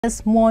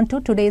Let's move on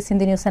to today's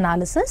Hindi news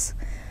analysis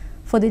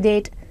for the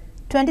date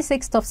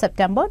 26th of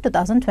September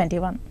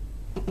 2021.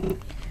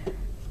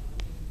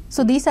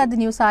 So these are the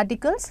news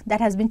articles that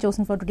has been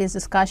chosen for today's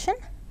discussion,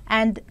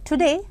 and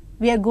today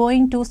we are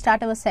going to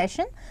start our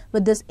session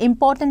with this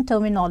important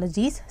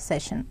terminologies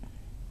session.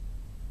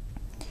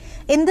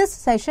 In this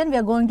session we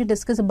are going to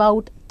discuss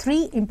about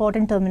three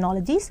important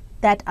terminologies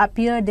that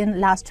appeared in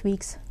last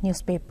week's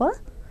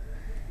newspaper.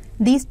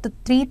 These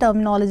three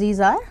terminologies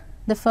are: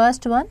 the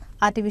first one,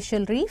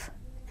 artificial reef,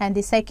 and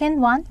the second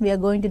one we are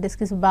going to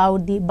discuss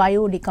about the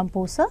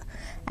Bio-Decomposer,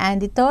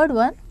 and the third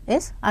one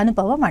is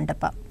Anubhava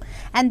Mantapa.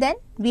 And then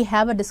we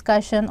have a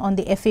discussion on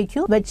the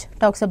FAQ which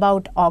talks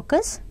about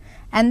AUKUS,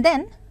 and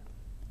then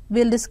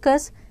we'll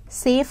discuss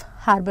safe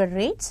harbor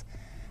rates,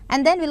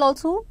 and then we'll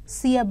also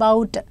see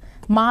about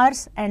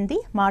Mars and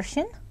the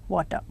Martian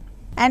water.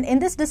 And in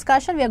this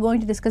discussion we are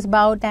going to discuss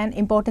about an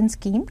important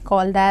scheme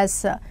called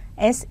as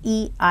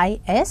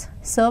SEIS,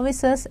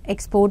 Services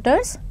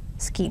Exporters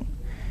Scheme.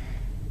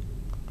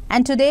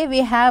 And today we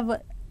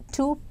have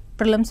two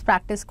prelims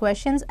practice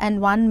questions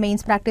and one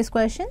mains practice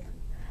question.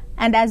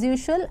 And as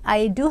usual,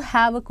 I do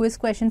have a quiz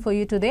question for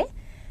you today.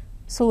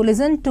 So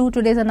listen to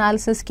today's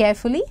analysis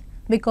carefully,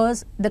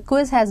 because the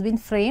quiz has been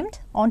framed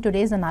on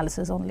today's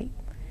analysis only.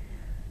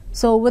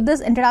 So with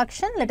this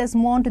introduction, let us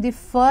move on to the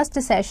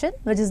first session,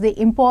 which is the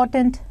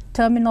important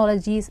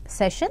terminologies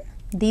session.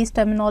 These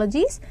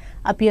terminologies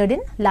appeared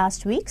in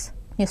last week's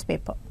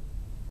newspaper.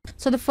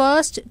 So the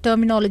first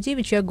terminology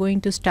which we are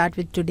going to start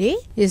with today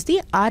is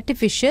the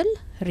artificial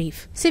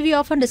reef. See, we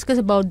often discuss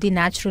about the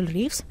natural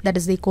reefs, that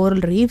is the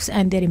coral reefs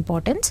and their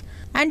importance,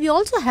 and we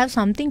also have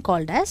something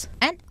called as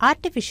an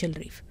artificial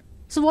reef.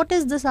 So what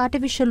is this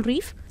artificial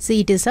reef?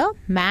 See, it is a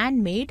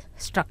man-made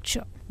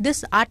structure.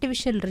 This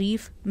artificial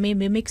reef may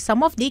mimic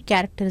some of the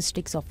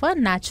characteristics of a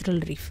natural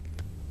reef.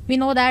 We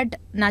know that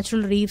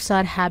natural reefs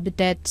are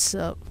habitats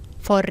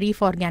for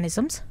reef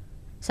organisms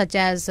such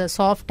as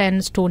soft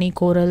and stony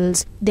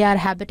corals. They are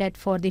habitat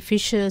for the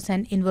fishes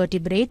and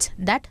invertebrates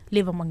that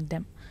live among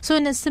them. So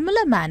in a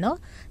similar manner,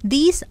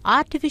 these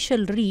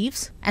artificial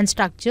reefs and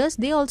structures,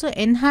 they also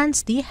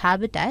enhance the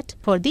habitat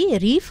for the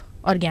reef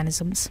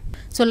organisms.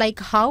 So like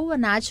how a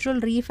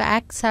natural reef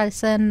acts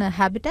as an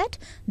habitat,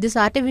 this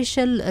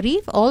artificial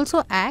reef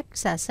also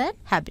acts as a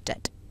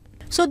habitat.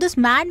 So this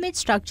man-made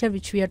structure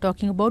which we are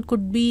talking about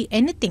could be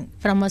anything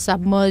from a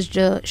submerged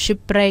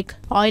shipwreck,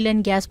 oil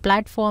and gas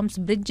platforms,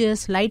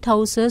 bridges,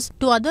 lighthouses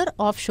to other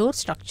offshore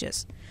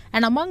structures.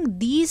 And among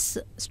these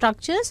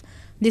structures,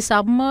 the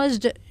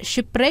submerged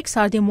shipwrecks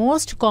are the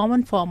most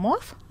common form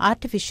of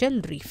artificial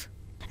reef.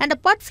 And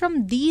apart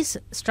from these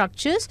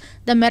structures,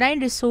 the marine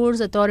resource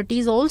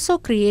authorities also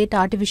create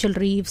artificial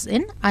reefs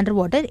in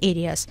underwater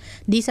areas.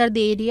 These are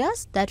the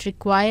areas that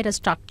require a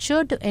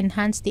structure to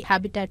enhance the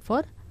habitat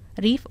for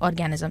reef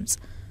organisms.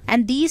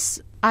 And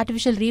these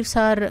artificial reefs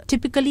are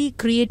typically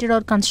created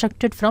or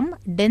constructed from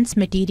dense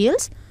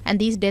materials, and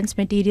these dense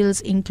materials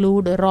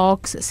include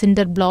rocks,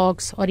 cinder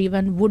blocks, or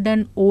even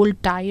wooden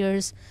old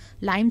tires,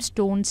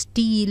 limestone,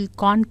 steel,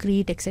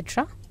 concrete,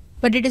 etc.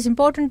 But it is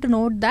important to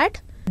note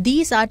that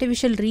these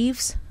artificial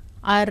reefs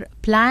are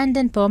planned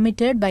and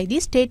permitted by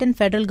the state and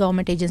federal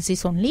government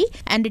agencies only,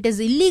 and it is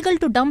illegal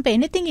to dump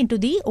anything into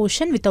the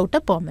ocean without a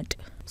permit.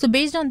 So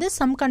based on this,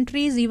 some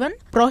countries even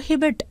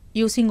prohibit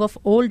using of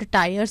old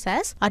tires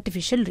as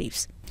artificial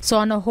reefs. So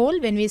on a whole,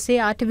 when we say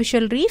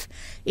artificial reef,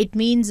 it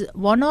means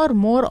one or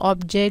more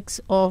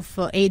objects of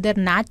either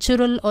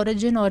natural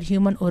origin or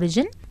human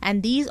origin,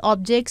 and these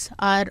objects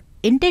are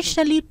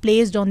intentionally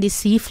placed on the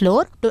sea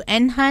floor to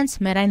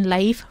enhance marine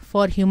life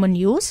for human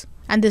use,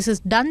 and this is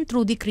done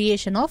through the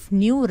creation of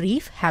new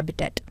reef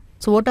habitat.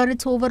 So what are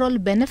its overall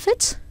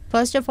benefits?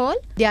 First of all,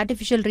 the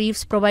artificial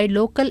reefs provide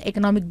local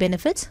economic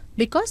benefits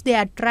because they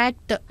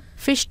attract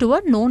fish to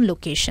a known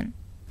location.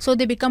 So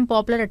they become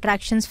popular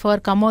attractions for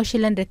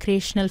commercial and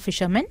recreational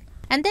fishermen,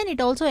 and then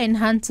it also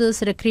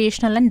enhances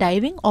recreational and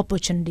diving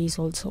opportunities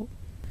also.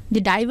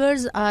 The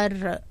divers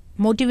are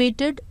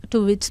motivated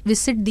to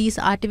visit these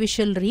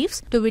artificial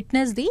reefs to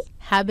witness the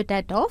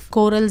habitat of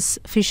corals,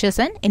 fishes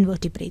and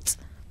invertebrates.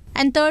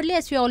 And thirdly,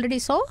 as we already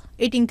saw,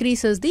 it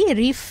increases the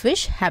reef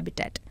fish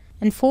habitat.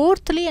 And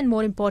fourthly and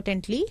more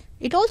importantly,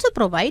 it also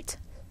provides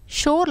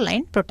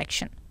shoreline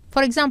protection.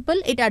 For example,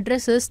 it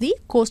addresses the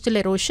coastal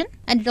erosion,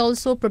 and it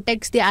also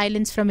protects the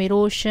islands from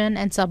erosion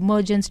and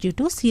submergence due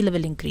to sea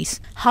level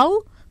increase.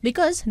 How?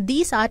 Because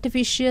these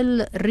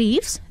artificial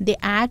reefs, they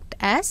act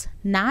as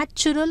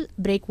natural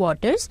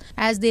breakwaters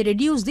as they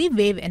reduce the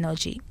wave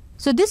energy.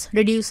 So this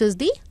reduces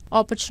the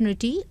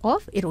opportunity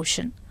of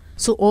erosion.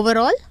 So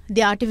overall,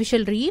 the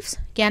artificial reefs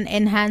can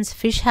enhance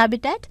fish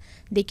habitat,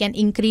 they can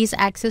increase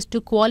access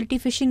to quality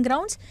fishing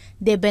grounds,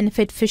 they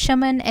benefit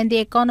fishermen and the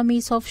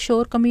economies of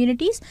shore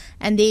communities,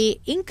 and they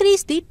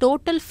increase the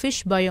total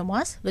fish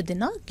biomass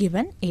within a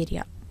given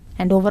area.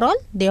 And overall,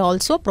 they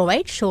also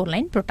provide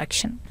shoreline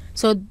protection.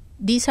 So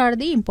these are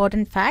the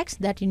important facts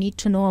that you need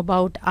to know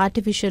about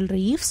artificial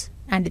reefs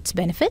and its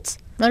benefits.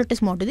 Now let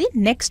us move to the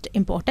next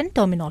important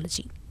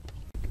terminology.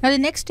 Now the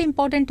next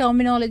important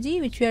terminology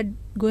which we are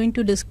going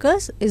to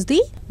discuss is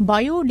the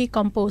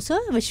Bio-Decomposer,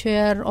 which we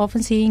are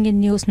often seeing in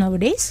news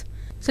nowadays.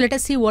 So let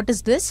us see what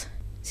is this.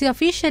 See,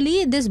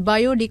 officially this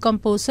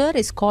Bio-Decomposer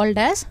is called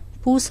as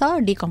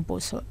Pusa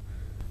decomposer.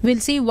 We'll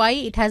see why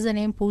it has the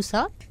name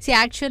Pusa. See,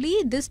 actually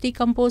this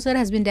decomposer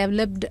has been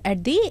developed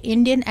at the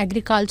Indian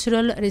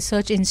Agricultural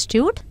Research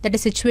Institute that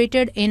is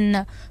situated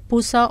in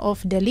Pusa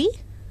of Delhi.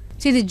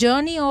 See, the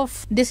journey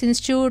of this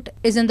institute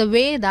is in the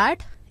way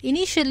that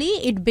initially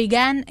it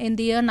began in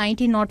the year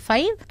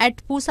 1905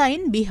 at Pusa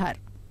in Bihar.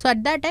 So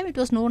at that time it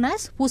was known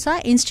as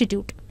Pusa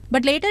Institute.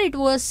 But later it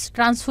was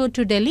transferred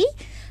to Delhi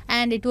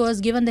and it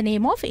was given the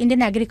name of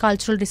Indian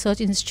Agricultural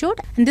Research Institute.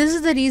 And this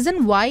is the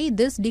reason why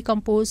this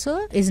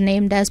decomposer is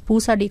named as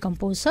Pusa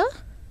decomposer.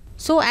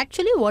 So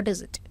actually what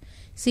is it?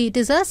 See, it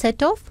is a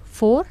set of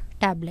 4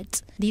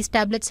 tablets. These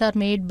tablets are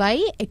made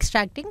by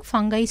extracting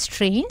fungi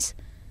strains.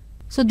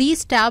 So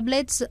these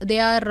tablets, they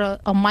are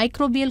a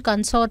microbial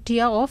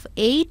consortia of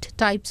 8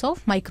 types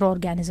of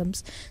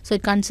microorganisms. So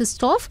it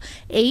consists of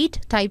 8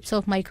 types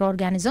of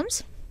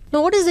microorganisms.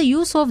 Now what is the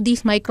use of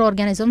these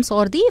microorganisms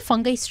or the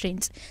fungi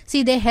strains?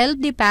 See, they help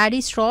the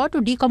paddy straw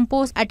to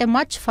decompose at a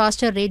much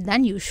faster rate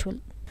than usual.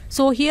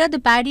 So here the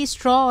paddy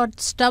straw or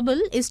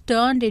stubble is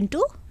turned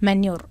into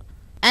manure.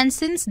 And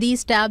since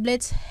these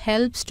tablets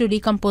helps to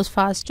decompose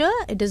faster,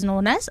 it is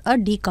known as a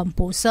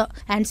decomposer.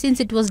 And since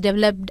it was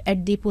developed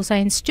at the Pusa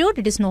Institute,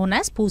 it is known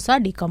as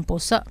Pusa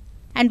decomposer.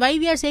 And why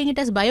we are saying it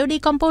as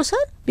Bio-Decomposer?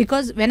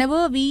 Because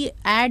whenever we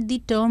add the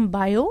term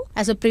bio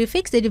as a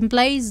prefix, it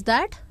implies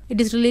that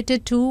it is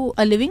related to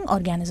a living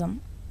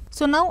organism.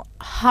 So now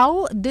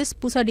how this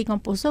Pusa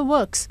decomposer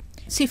works?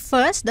 See,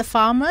 first the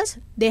farmers,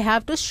 they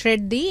have to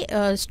shred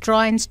the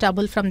straw and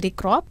stubble from the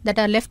crop that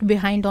are left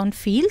behind on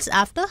fields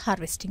after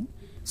harvesting.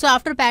 So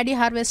after paddy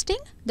harvesting,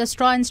 the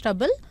straw and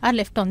stubble are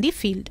left on the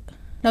field.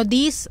 Now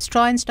these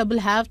straw and stubble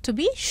have to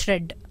be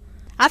shredded.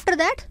 After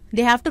that,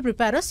 they have to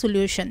prepare a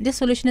solution. This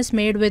solution is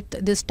made with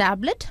this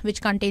tablet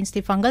which contains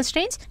the fungal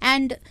strains,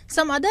 and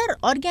some other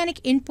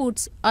organic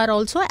inputs are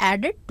also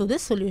added to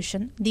this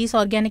solution. These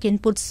organic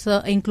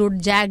inputs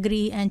include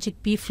jaggery and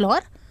chickpea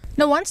flour.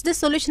 Now once this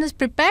solution is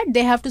prepared,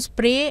 they have to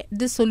spray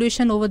this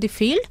solution over the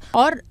field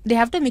or they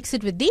have to mix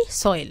it with the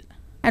soil.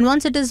 And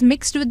once it is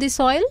mixed with the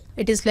soil,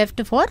 it is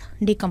left for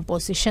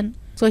decomposition.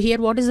 So here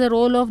what is the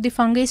role of the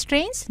fungi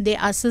strains? They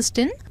assist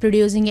in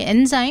producing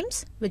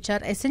enzymes which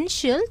are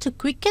essential to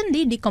quicken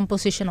the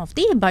decomposition of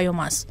the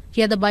biomass.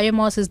 Here the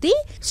biomass is the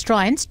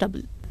straw and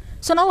stubble.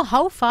 So now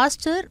how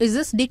faster is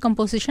this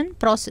decomposition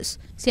process?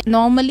 See,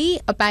 normally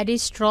a paddy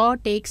straw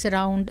takes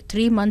around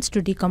 3 months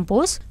to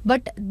decompose,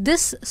 but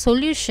this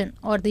solution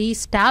or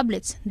these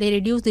tablets, they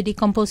reduce the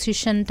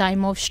decomposition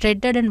time of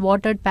shredded and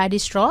watered paddy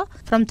straw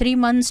from 3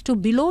 months to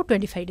below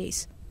 25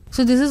 days.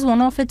 So this is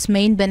one of its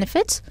main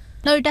benefits.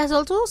 Now it has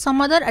also some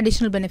other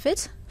additional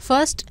benefits.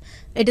 First,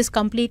 it is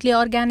completely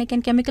organic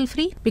and chemical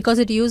free because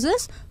it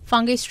uses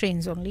fungi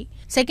strains only.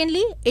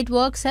 Secondly, it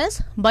works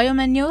as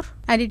biomanure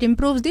and it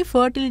improves the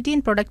fertility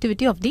and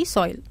productivity of the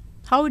soil.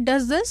 How it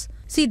does this?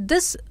 See,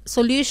 this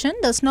solution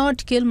does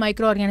not kill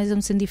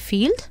microorganisms in the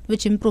field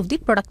which improve the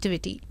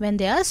productivity when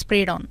they are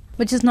sprayed on,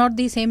 which is not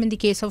the same in the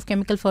case of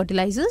chemical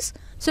fertilizers.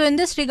 So in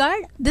this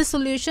regard, this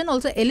solution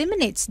also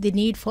eliminates the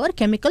need for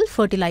chemical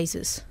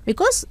fertilizers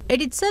because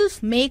it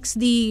itself makes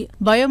the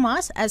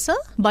biomass as a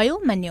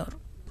biomanure.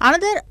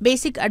 Another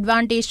basic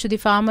advantage to the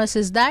farmers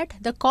is that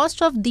the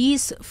cost of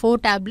these 4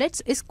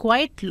 tablets is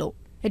quite low.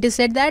 It is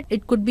said that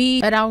it could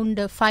be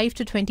around 5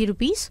 to 20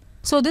 rupees.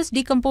 So this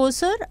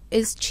decomposer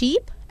is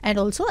cheap and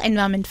also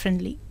environment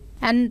friendly.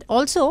 And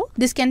also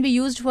this can be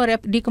used for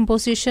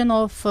decomposition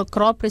of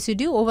crop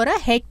residue over a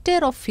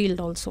hectare of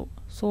field also.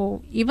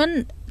 So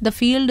even the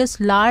field is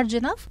large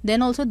enough,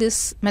 then also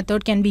this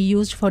method can be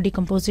used for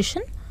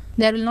decomposition.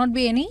 There will not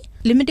be any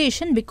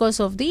limitation because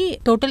of the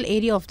total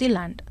area of the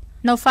land.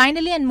 Now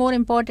finally and more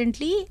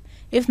importantly,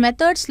 if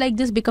methods like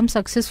this become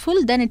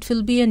successful, then it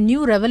will be a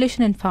new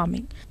revolution in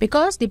farming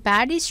because the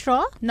paddy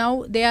straw,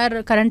 now they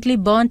are currently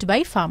burnt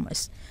by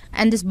farmers.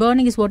 And this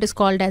burning is what is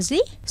called as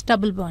the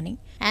stubble burning.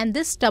 And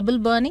this stubble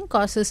burning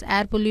causes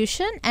air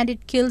pollution and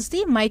it kills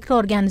the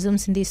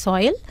microorganisms in the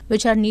soil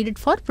which are needed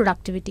for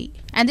productivity.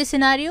 And this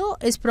scenario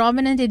is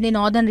prominent in the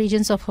northern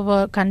regions of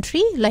our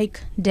country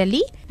like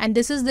Delhi. And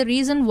this is the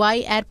reason why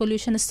air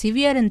pollution is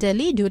severe in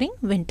Delhi during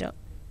winter.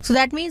 So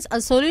that means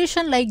a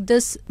solution like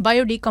this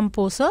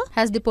Bio-Decomposer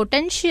has the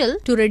potential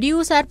to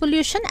reduce air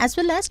pollution as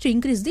well as to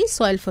increase the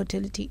soil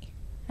fertility.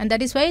 And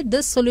that is why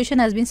this solution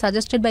has been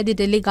suggested by the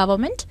Delhi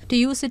government to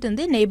use it in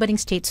the neighboring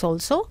states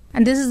also.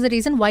 And this is the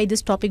reason why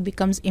this topic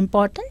becomes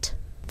important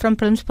from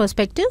prelims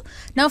perspective.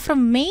 Now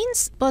from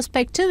mains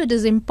perspective, it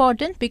is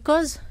important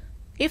because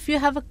if you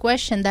have a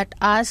question that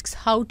asks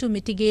how to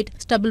mitigate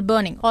stubble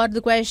burning, or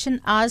the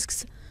question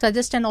asks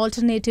suggest an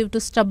alternative to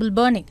stubble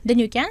burning, then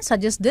you can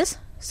suggest this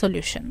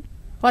solution.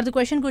 Or the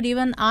question could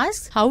even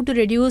ask how to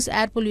reduce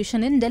air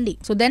pollution in Delhi.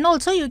 So then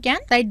also you can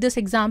write this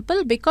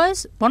example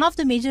because one of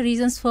the major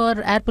reasons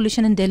for air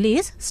pollution in Delhi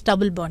is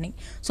stubble burning.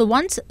 So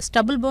once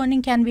stubble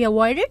burning can be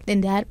avoided,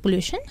 then the air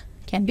pollution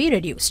can be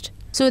reduced.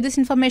 So with this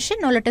information,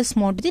 now let us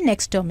move on to the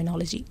next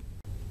terminology.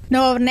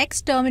 Now our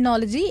next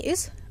terminology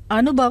is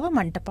Anubhava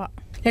Mantapa.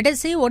 Let us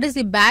see what is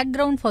the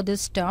background for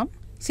this term.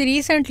 See,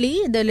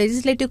 recently the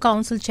Legislative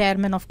Council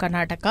Chairman of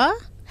Karnataka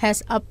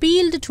has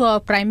appealed to our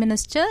Prime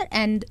Minister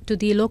and to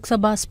the Lok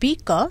Sabha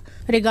Speaker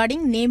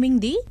regarding naming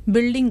the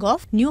building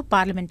of new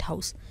Parliament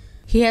House.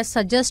 He has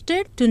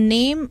suggested to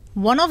name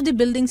one of the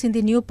buildings in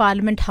the new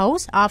Parliament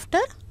House after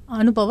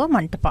Anubhava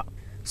Mantapa.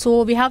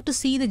 So we have to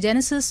see the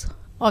genesis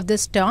of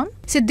this term.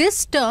 See,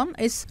 this term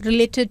is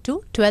related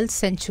to 12th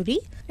century.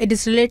 It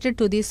is related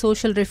to the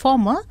social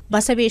reformer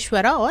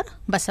Basaveshwara or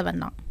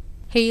Basavanna.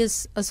 He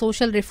is a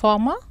social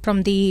reformer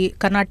from the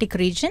Carnatic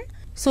region.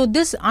 So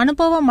this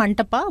Anubhava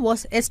Mantapa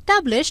was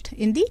established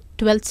in the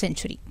 12th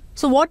century.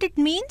 So what it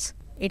means?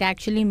 It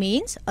actually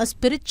means a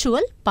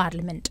spiritual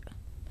parliament.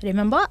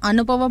 Remember,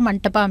 Anubhava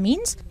Mantapa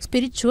means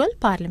spiritual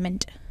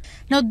parliament.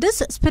 Now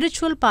this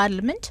spiritual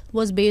parliament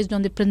was based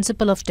on the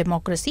principle of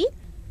democracy.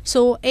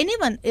 So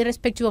anyone,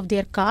 irrespective of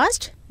their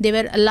caste, they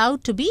were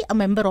allowed to be a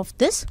member of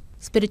this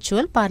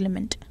spiritual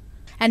parliament.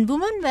 And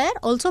women were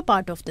also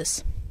part of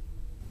this.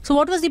 So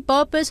what was the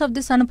purpose of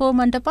this Anubhava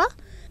Mantapa?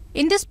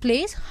 In this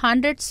place,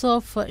 hundreds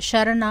of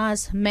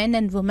Sharanas, men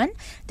and women,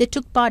 they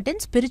took part in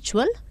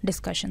spiritual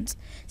discussions.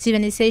 See,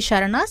 when we say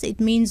Sharanas, it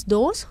means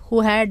those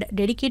who had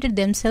dedicated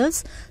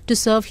themselves to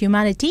serve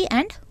humanity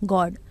and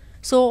God.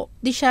 So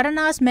the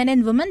Sharanas, men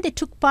and women, they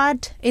took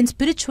part in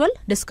spiritual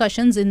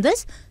discussions in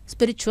this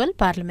spiritual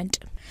parliament.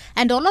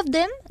 And all of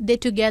them, they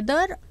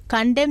together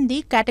condemned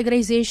the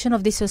categorization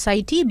of the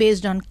society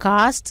based on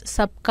castes,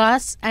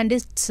 subcastes and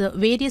its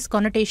various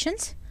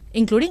connotations,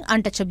 including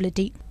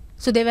untouchability.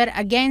 So they were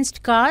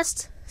against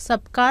castes,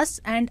 subcastes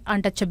and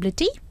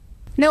untouchability.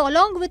 Now,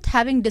 along with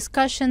having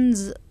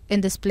discussions in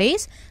this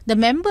place, the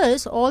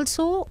members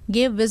also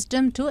gave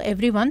wisdom to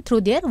everyone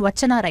through their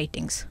Vachana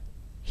writings.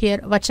 Here,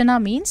 Vachana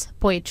means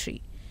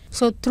poetry.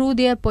 So through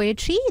their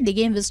poetry, they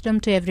gave wisdom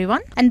to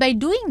everyone. And by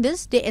doing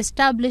this, they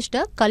established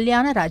a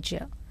Kalyana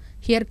Rajya.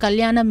 Here,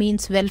 Kalyana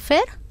means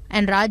welfare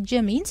and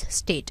Rajya means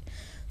state.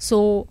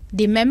 So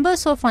the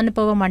members of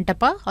Anubhava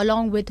Mantapa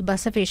along with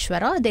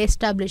Basaveshwara, they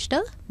established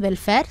a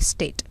welfare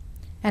state.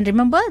 And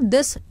remember,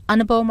 this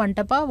Anubhava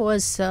Mantapa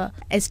was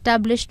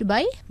established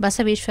by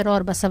Basaveshwara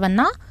or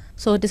Basavanna.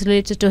 So it is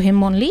related to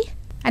him only.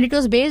 And it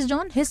was based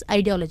on his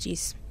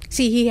ideologies.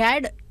 See, he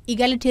had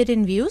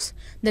egalitarian views.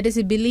 That is,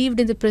 he believed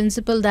in the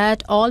principle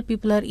that all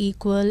people are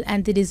equal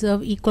and they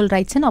deserve equal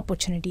rights and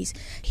opportunities.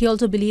 He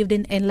also believed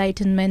in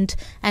enlightenment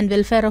and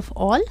welfare of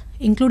all,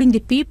 including the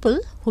people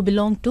who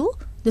belong to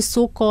the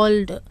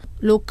so-called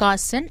low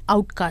castes and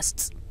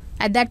outcasts.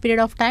 At that period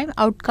of time,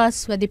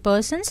 outcasts were the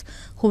persons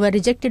who were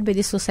rejected by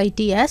the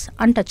society as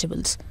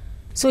untouchables.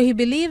 So he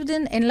believed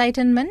in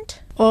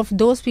enlightenment of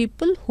those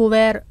people who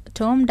were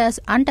termed as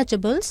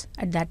untouchables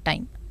at that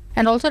time.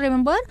 And also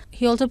remember,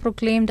 he also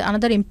proclaimed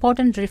another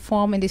important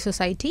reform in the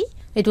society.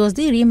 It was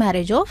the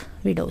remarriage of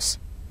widows.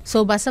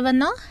 So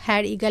Basavanna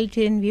had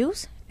egalitarian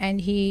views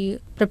and he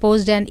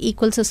proposed an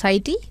equal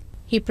society.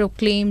 He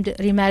proclaimed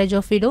remarriage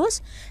of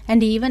widows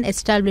and he even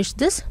established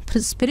this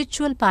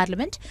spiritual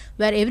parliament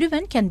where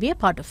everyone can be a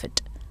part of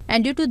it.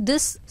 And due to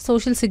this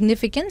social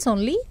significance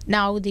only,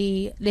 now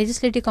the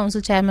Legislative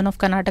Council Chairman of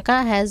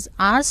Karnataka has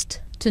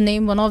asked to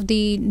name one of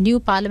the new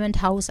Parliament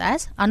House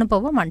as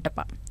Anubhava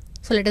Mantapa.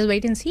 So let us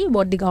wait and see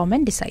what the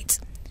government decides.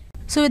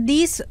 So with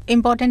these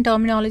important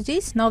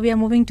terminologies, now we are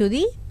moving to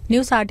the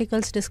news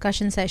articles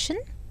discussion session.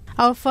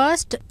 Our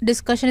first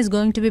discussion is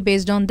going to be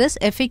based on this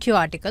FAQ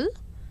article.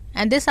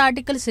 And this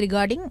article is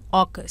regarding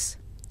AUKUS.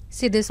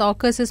 See, this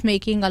AUKUS is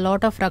making a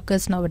lot of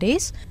ruckus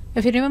nowadays.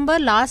 If you remember,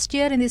 last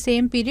year in the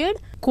same period,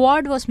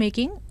 Quad was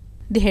making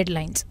the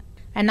headlines.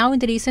 And now in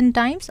the recent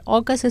times,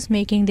 AUKUS is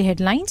making the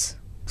headlines.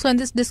 So in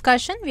this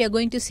discussion, we are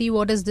going to see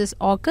what is this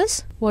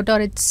AUKUS, what are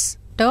its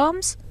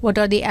terms, what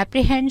are the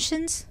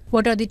apprehensions,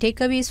 what are the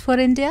takeaways for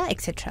India,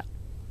 etc.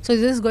 So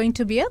this is going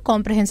to be a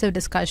comprehensive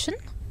discussion.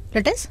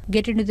 Let us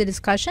get into the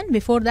discussion.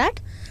 Before that,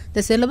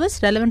 the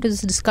syllabus relevant to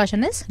this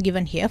discussion is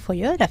given here for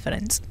your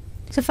reference.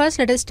 So first,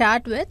 let us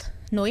start with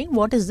knowing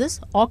what is this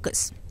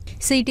AUKUS.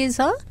 So it is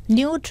a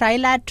new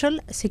trilateral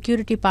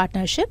security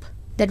partnership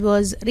that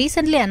was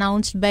recently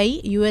announced by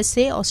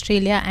USA,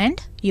 Australia and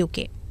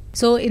UK.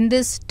 So in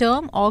this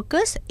term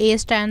AUKUS, A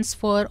stands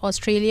for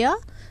Australia,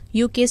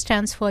 UK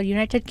stands for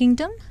United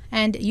Kingdom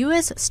and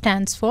US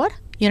stands for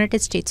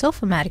United States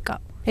of America.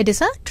 It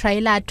is a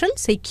trilateral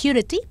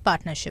security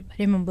partnership.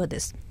 Remember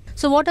this.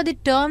 So what are the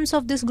terms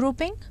of this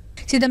grouping?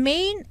 See, the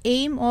main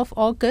aim of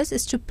AUKUS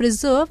is to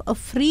preserve a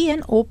free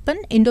and open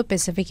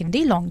Indo-Pacific in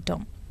the long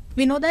term.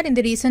 We know that in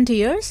the recent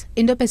years,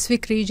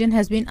 Indo-Pacific region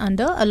has been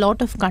under a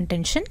lot of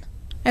contention.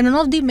 And one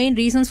of the main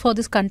reasons for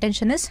this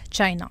contention is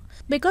China.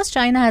 Because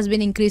China has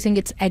been increasing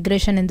its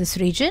aggression in this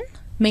region,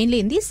 mainly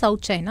in the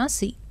South China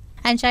Sea.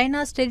 And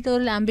China's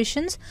territorial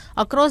ambitions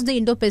across the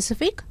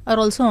Indo-Pacific are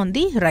also on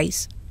the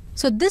rise.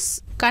 So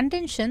this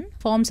contention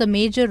forms a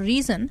major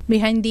reason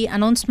behind the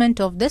announcement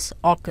of this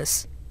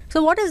AUKUS.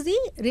 So what is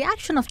the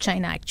reaction of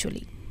China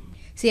actually?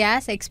 See,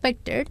 as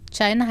expected,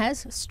 China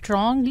has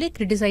strongly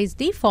criticized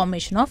the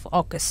formation of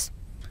AUKUS.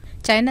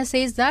 China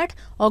says that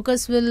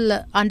AUKUS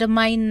will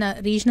undermine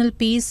regional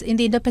peace in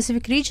the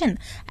Indo-Pacific region,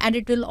 and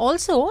it will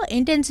also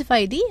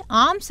intensify the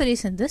arms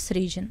race in this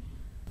region.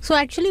 So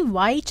actually,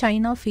 why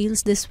China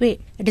feels this way?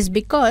 It is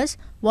because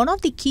one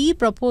of the key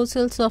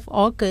proposals of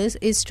AUKUS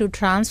is to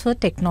transfer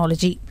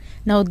technology.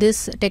 Now,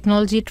 this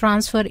technology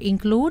transfer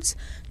includes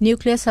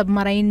nuclear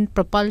submarine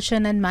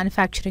propulsion and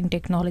manufacturing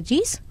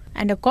technologies.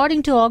 And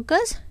according to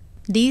AUKUS,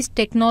 these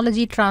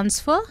technology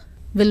transfer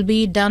will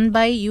be done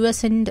by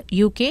US and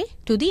UK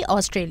to the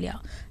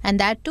Australia. And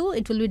that too,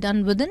 it will be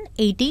done within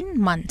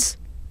 18 months.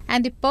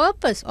 And the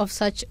purpose of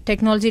such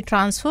technology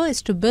transfer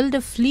is to build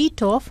a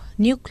fleet of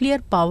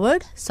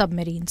nuclear-powered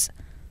submarines.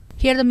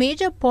 Here, the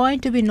major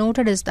point to be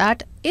noted is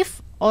that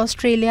if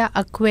Australia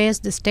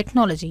acquires this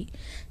technology,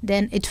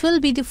 then it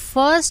will be the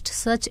first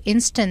such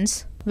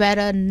instance where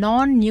a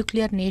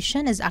non-nuclear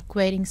nation is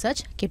acquiring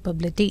such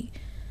capability.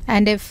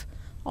 And if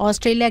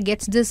Australia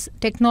gets this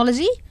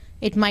technology,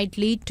 it might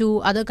lead to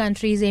other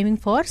countries aiming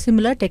for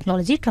similar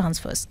technology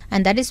transfers.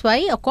 And that is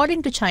why,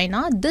 according to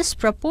China, this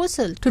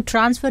proposal to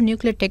transfer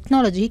nuclear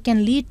technology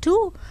can lead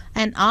to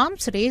an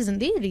arms race in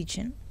the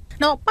region.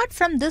 Now, apart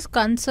from this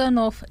concern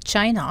of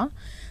China,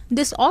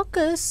 this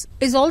AUKUS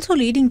is also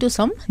leading to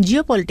some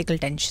geopolitical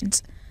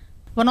tensions.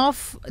 One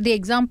of the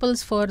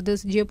examples for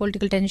this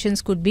geopolitical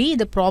tensions could be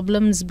the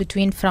problems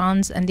between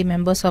France and the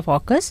members of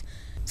AUKUS.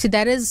 See,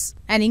 there is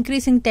an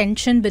increasing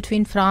tension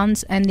between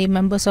France and the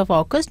members of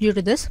AUKUS due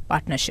to this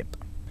partnership.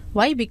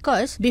 Why?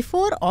 Because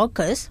before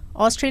AUKUS,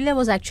 Australia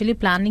was actually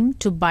planning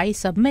to buy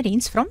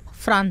submarines from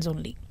France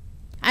only.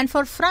 And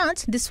for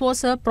France, this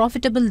was a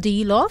profitable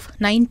deal of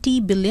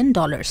 $90 billion.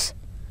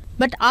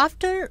 But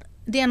after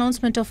the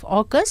announcement of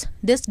AUKUS,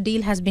 this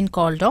deal has been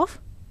called off,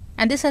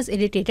 and this has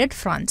irritated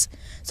France.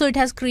 So it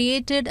has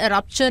created a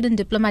rupture in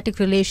diplomatic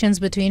relations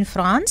between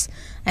France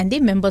and the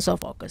members of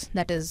AUKUS,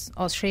 that is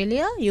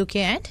Australia, UK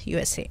and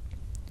USA.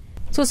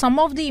 So some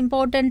of the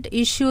important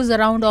issues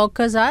around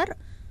AUKUS are,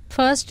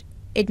 first,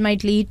 it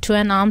might lead to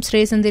an arms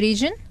race in the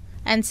region,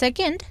 and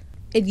second,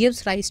 it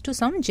gives rise to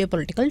some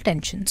geopolitical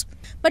tensions.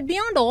 But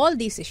beyond all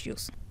these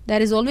issues,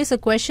 there is always a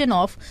question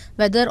of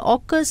whether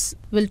AUKUS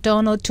will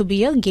turn out to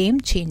be a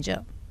game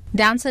changer.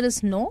 The answer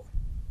is no,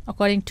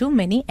 according to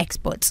many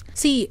experts.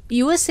 See,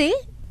 USA,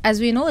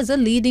 as we know, is a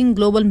leading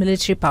global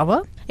military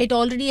power. It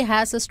already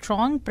has a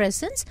strong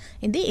presence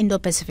in the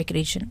Indo-Pacific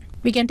region.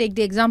 We can take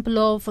the example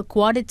of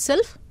Quad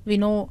itself. We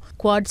know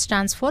Quad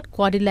stands for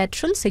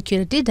Quadrilateral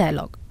Security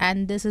Dialogue,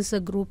 and this is a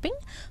grouping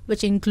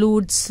which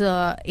includes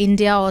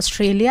India,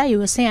 Australia,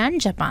 USA and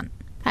Japan.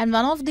 And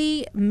one of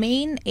the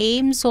main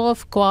aims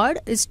of Quad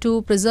is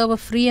to preserve a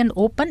free and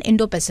open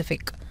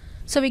Indo-Pacific.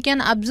 So we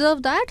can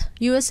observe that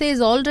USA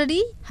is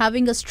already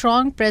having a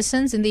strong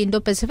presence in the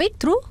Indo-Pacific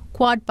through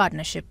Quad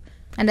partnership.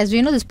 And as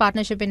we know, this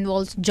partnership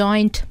involves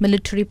joint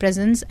military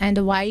presence and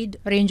a wide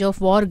range of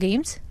war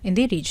games in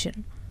the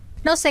region.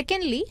 Now,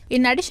 secondly,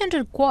 in addition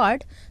to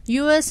Quad,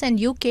 US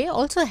and UK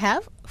also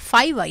have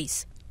Five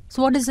Eyes.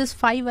 So what is this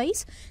Five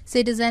Eyes? So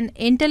it is an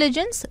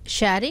intelligence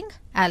sharing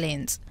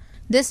alliance.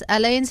 This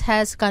alliance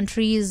has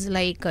countries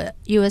like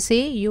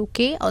USA,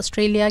 UK,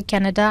 Australia,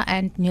 Canada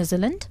and New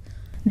Zealand.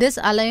 This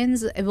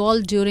alliance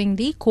evolved during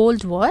the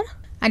Cold War,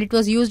 and it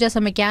was used as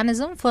a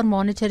mechanism for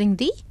monitoring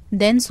the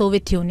then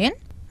Soviet Union.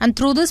 And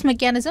through this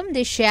mechanism,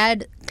 they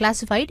shared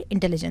classified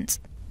intelligence.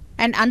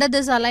 And under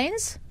this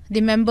alliance,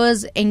 the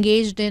members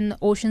engaged in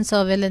ocean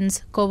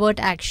surveillance, covert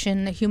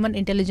action, human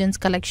intelligence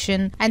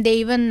collection, and they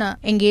even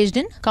engaged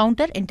in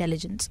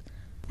counterintelligence.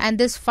 And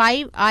this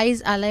Five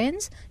Eyes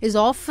alliance is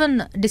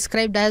often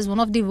described as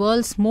one of the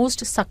world's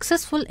most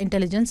successful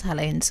intelligence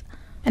alliance.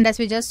 And as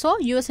we just saw,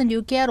 US and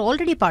UK are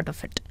already part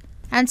of it.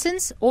 And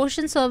since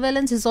ocean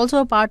surveillance is also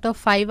a part of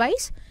Five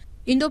Eyes,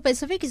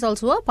 Indo-Pacific is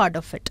also a part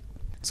of it.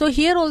 So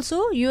here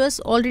also, US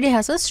already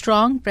has a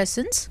strong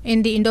presence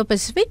in the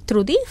Indo-Pacific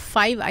through the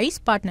Five Eyes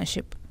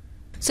partnership.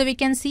 So we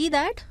can see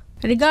that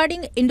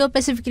regarding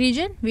Indo-Pacific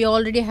region, we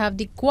already have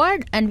the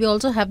Quad and we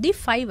also have the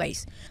Five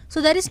Eyes. So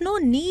there is no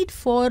need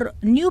for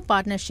new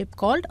partnership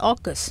called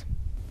AUKUS.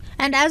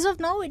 And as of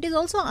now, it is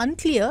also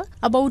unclear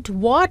about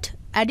what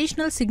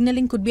additional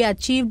signaling could be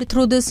achieved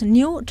through this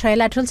new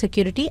trilateral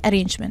security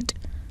arrangement.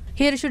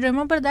 Here you should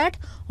remember that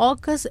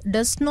AUKUS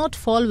does not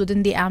fall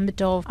within the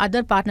ambit of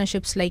other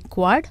partnerships like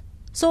Quad.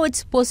 So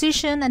its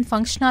position and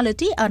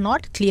functionality are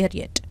not clear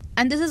yet.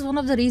 And this is one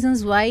of the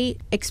reasons why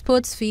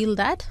experts feel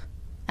that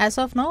as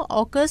of now,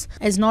 AUKUS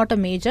is not a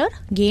major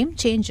game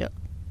changer.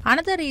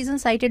 Another reason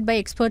cited by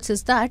experts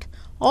is that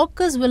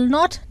AUKUS will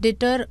not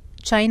deter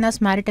China's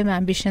maritime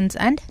ambitions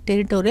and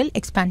territorial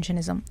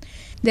expansionism.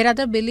 They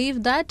rather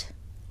believe that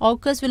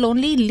AUKUS will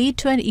only lead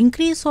to an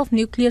increase of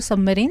nuclear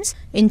submarines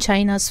in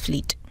China's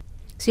fleet.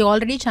 See,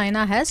 already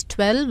China has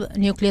 12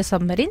 nuclear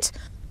submarines.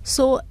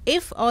 So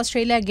if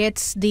Australia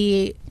gets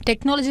the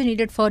technology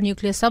needed for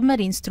nuclear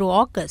submarines through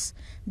AUKUS,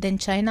 then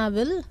China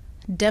will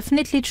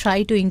definitely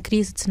try to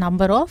increase its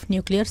number of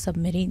nuclear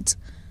submarines.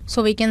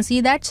 So we can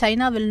see that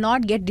China will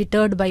not get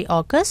deterred by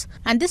AUKUS,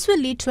 and this will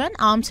lead to an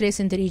arms race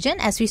in the region,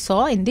 as we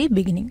saw in the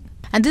beginning.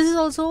 And this is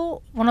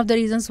also one of the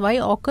reasons why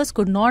AUKUS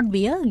could not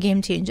be a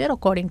game changer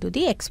according to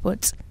the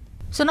experts.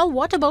 So now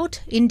what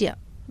about India?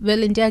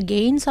 Will India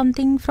gain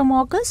something from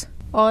AUKUS,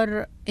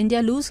 or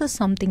India loses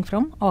something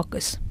from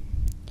AUKUS?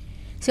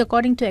 So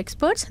according to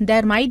experts,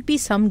 there might be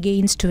some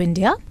gains to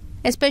India.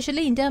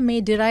 Especially India may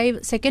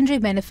derive secondary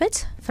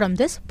benefits from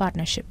this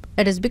partnership.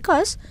 It is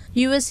because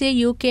USA,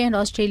 UK and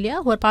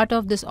Australia, who are part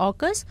of this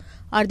AUKUS,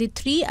 are the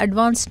three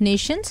advanced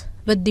nations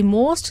with the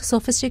most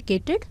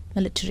sophisticated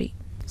military.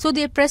 So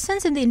their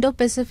presence in the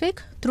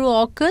Indo-Pacific through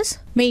AUKUS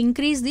may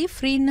increase the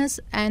freeness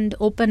and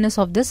openness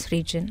of this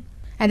region.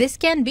 And this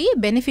can be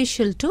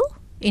beneficial to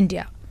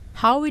India.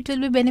 How it will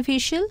be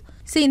beneficial?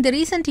 See, in the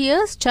recent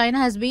years, China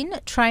has been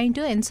trying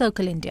to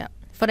encircle India.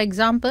 For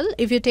example,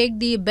 if you take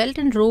the Belt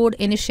and Road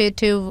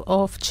Initiative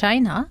of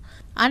China,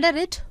 under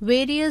it,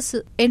 various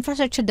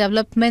infrastructure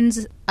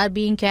developments are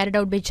being carried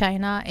out by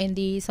China in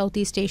the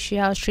Southeast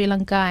Asia, Sri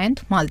Lanka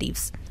and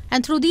Maldives.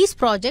 And through these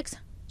projects,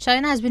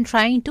 China has been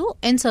trying to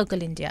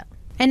encircle India.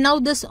 And now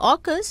this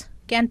AUKUS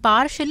can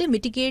partially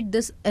mitigate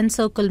this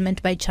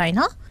encirclement by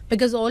China,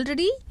 because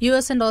already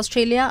US and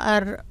Australia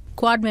are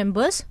Quad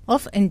members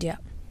of India.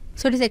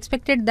 So it is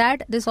expected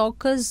that this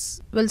AUKUS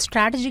will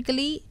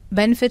strategically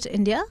benefit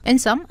India in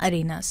some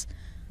arenas.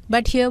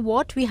 But here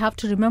what we have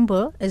to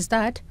remember is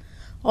that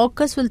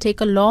AUKUS will take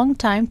a long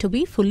time to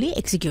be fully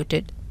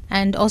executed.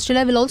 And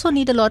Australia will also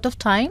need a lot of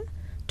time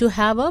to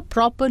have a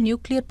proper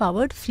nuclear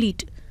powered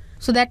fleet.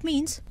 So that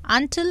means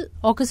until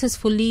AUKUS is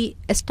fully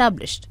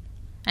established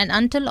and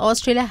until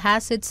Australia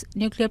has its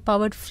nuclear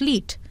powered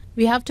fleet,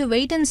 we have to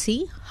wait and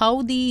see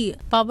how the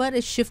power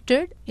is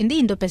shifted in the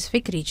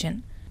Indo-Pacific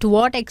region. To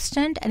what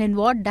extent and in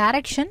what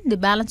direction the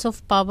balance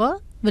of power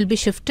will be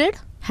shifted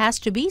has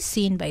to be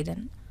seen by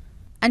then.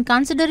 And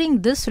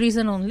considering this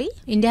reason only,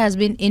 India has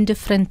been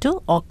indifferent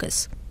to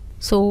AUKUS.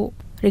 So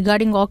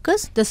regarding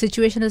AUKUS, the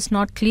situation is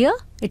not clear.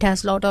 It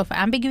has a lot of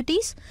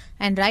ambiguities,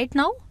 and right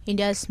now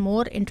India is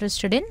more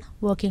interested in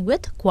working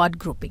with Quad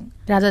grouping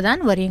rather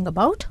than worrying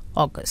about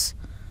AUKUS.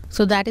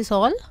 So that is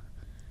all.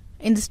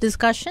 In this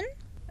discussion,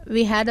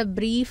 we had a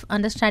brief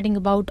understanding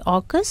about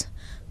AUKUS.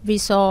 We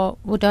saw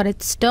what are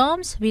its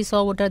terms, we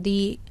saw what are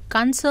the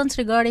concerns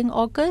regarding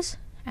AUKUS,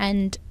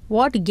 and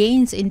what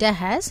gains India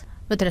has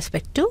with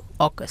respect to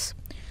AUKUS.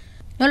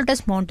 Now let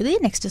us move on to the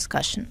next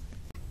discussion.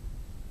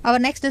 Our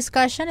next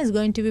discussion is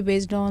going to be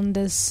based on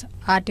this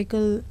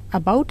article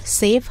about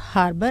safe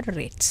harbor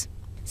rates.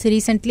 So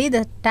recently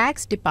the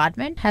tax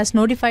department has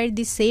notified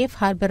the safe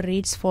harbor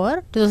rates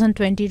for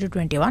 2020 to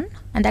 21,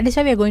 and that is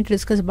why we are going to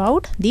discuss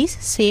about these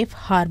safe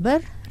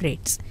harbor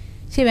rates.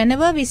 See,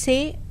 whenever we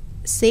say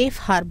safe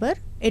harbor,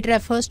 it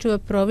refers to a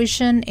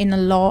provision in a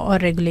law or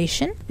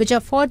regulation which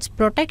affords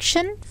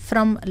protection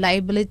from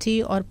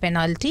liability or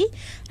penalty,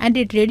 and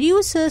it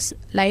reduces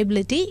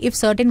liability if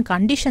certain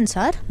conditions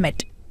are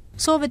met.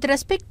 So with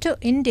respect to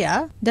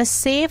India, the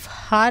safe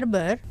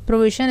harbor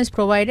provision is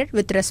provided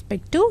with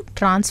respect to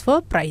transfer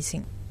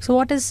pricing. So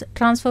what is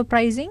transfer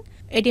pricing?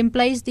 It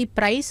implies the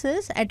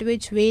prices at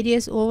which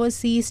various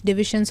overseas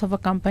divisions of a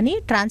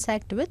company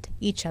transact with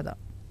each other.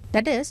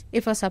 That is,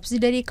 if a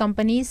subsidiary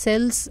company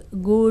sells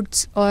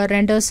goods or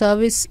renders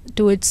service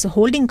to its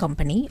holding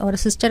company or a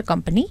sister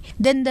company,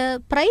 then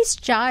the price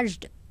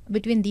charged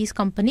between these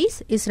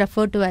companies is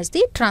referred to as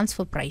the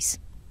transfer price.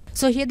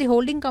 So here the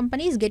holding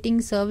company is getting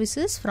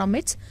services from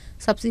its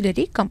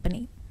subsidiary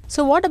company.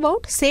 So what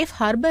about safe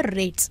harbor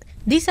rates?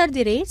 These are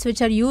the rates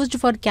which are used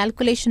for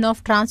calculation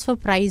of transfer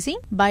pricing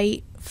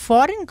by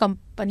foreign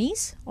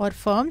companies or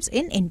firms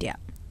in India.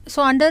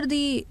 So under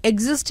the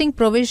existing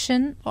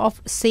provision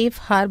of safe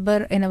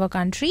harbor in our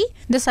country,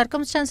 the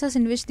circumstances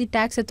in which the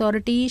tax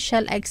authority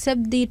shall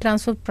accept the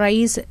transfer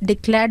price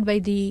declared by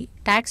the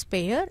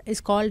taxpayer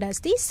is called as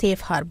the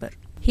safe harbor.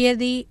 Here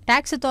the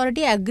tax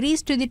authority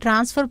agrees to the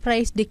transfer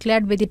price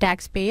declared by the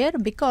taxpayer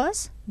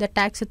because the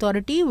tax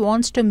authority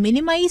wants to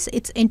minimize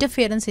its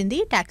interference in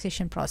the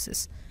taxation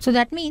process. So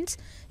that means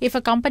if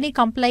a company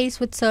complies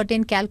with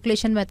certain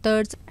calculation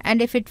methods and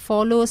if it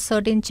follows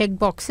certain check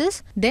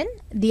boxes, then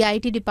the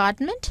IT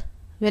department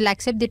will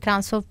accept the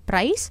transfer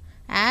price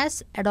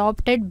as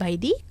adopted by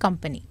the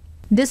company.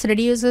 This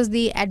reduces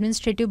the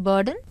administrative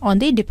burden on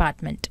the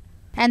department.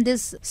 And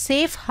this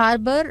safe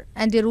harbor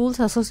and the rules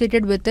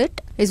associated with it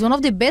is one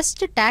of the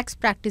best tax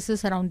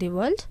practices around the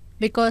world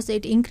because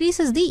it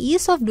increases the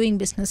ease of doing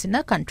business in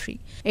a country.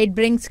 It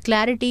brings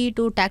clarity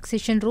to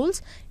taxation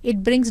rules.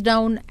 It brings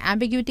down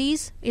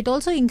ambiguities. It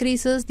also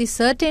increases the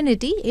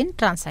certainty in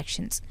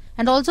transactions.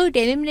 And also it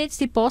eliminates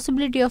the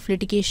possibility of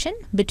litigation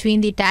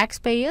between the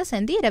taxpayers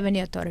and the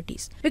revenue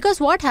authorities. Because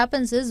what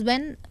happens is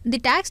when the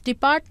tax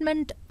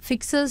department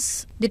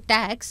fixes the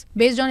tax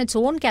based on its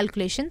own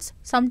calculations,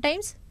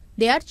 sometimes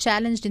they are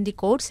challenged in the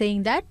court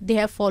saying that they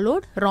have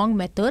followed wrong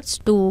methods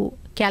to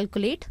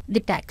calculate the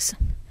tax.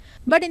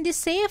 But in the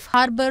safe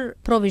harbor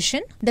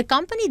provision, the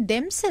company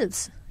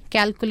themselves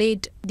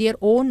calculate their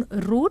own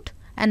route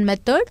and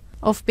method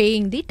of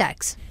paying the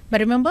tax.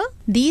 But remember,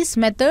 these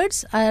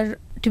methods are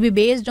to be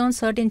based on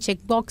certain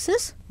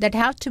checkboxes that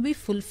have to be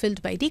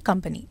fulfilled by the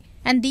company.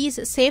 And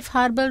these safe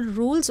harbor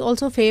rules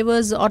also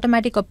favors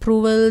automatic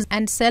approvals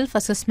and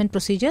self-assessment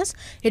procedures.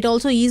 It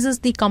also eases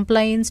the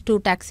compliance to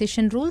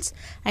taxation rules,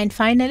 and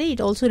finally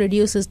it also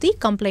reduces the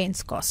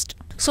compliance cost.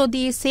 So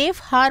the safe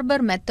harbor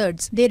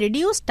methods, they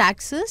reduce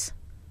taxes.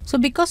 So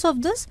because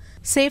of this,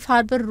 safe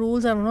harbor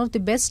rules are one of the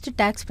best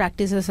tax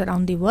practices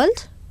around the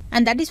world,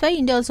 and that is why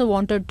India also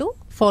wanted to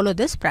follow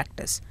this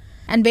practice.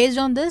 And based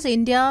on this,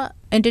 India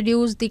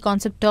introduced the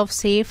concept of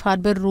safe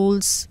harbor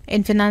rules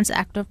in Finance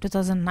Act of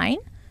 2009.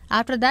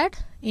 After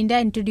that, India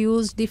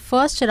introduced the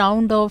first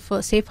round of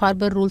safe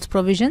harbor rules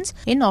provisions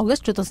in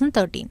August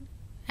 2013.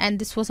 And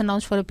this was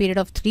announced for a period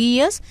of 3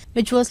 years,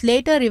 which was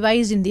later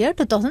revised in the year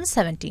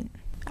 2017.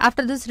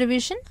 After this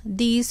revision,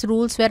 these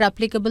rules were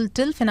applicable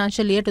till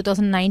financial year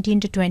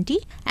 2019-20,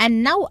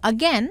 and now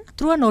again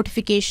through a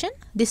notification,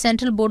 the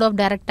Central Board of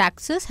Direct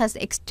Taxes has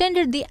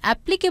extended the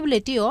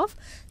applicability of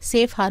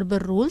safe harbor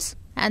rules,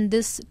 and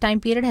this time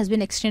period has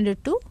been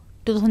extended to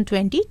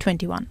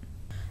 2020-21.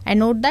 I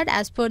note that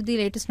as per the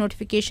latest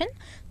notification,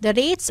 the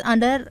rates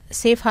under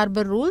safe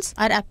harbor rules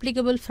are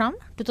applicable from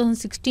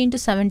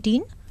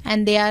 2016-17,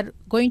 and they are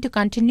going to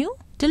continue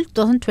till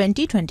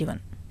 2020-21.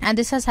 And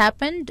this has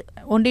happened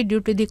only due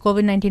to the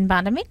COVID-19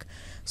 pandemic.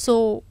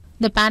 So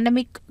the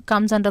pandemic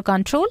comes under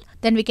control,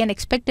 then we can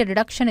expect a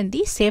reduction in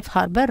the safe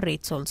harbor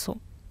rates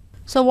also.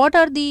 So what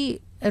are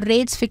the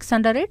rates fixed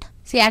under it?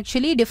 See,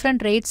 actually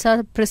different rates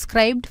are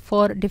prescribed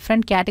for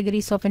different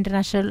categories of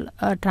international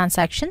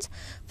transactions.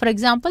 For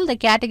example, the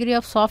category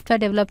of software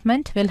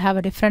development will have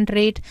a different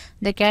rate.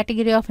 The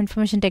category of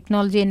information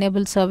technology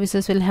enabled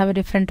services will have a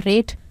different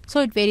rate. So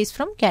it varies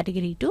from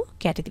category to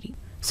category.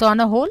 So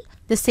on a whole,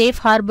 the safe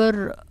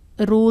harbor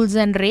rules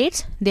and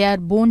rates, they are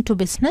boon to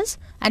business,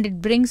 and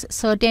it brings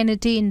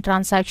certainty in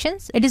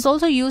transactions. It is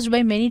also used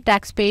by many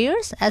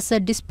taxpayers as a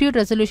dispute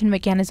resolution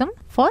mechanism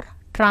for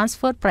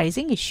transfer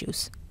pricing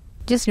issues.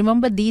 Just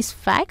remember these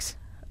facts.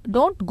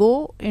 Don't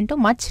go into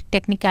much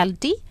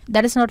technicality.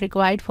 That is not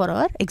required for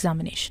our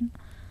examination.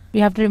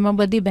 You have to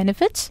remember the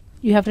benefits.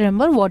 You have to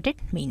remember what it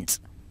means.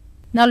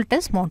 Now let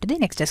us move on to the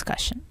next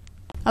discussion.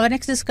 Our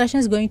next discussion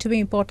is going to be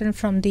important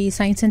from the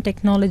science and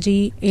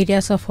technology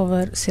areas of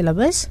our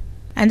syllabus.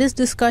 And this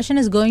discussion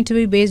is going to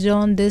be based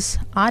on this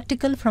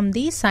article from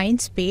the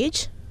science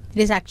page.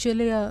 It is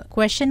actually a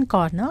question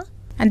corner.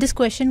 And this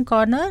question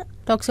corner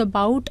talks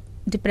about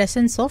the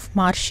presence of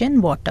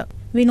Martian water.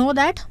 We know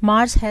that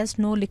Mars has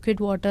no liquid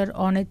water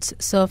on its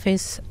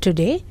surface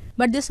today.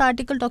 But this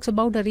article talks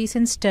about a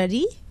recent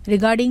study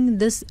regarding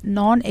this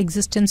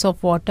non-existence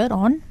of water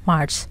on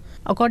Mars.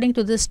 According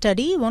to this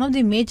study, one of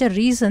the major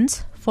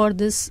reasons for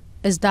this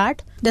is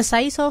that the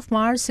size of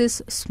Mars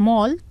is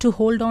small to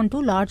hold on to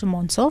large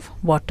amounts of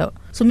water.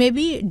 So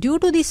maybe due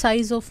to the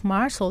size of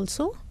Mars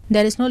also,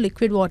 there is no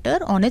liquid water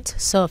on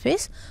its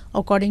surface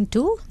according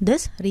to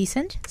this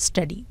recent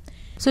study.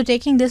 So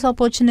taking this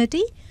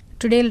opportunity,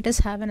 today let us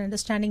have an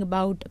understanding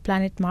about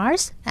planet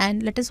Mars,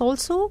 and let us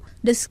also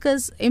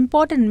discuss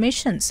important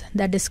missions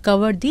that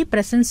discovered the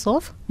presence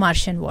of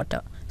Martian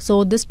water.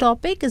 So this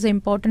topic is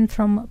important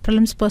from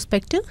prelims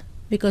perspective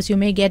because you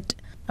may get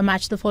a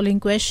match the following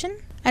question,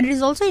 and it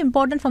is also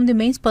important from the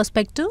mains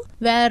perspective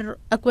where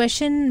a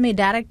question may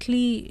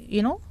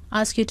directly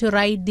ask you to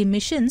write the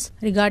missions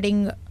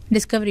regarding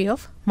discovery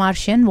of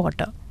Martian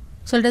water.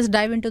 So let us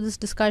dive into this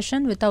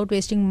discussion without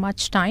wasting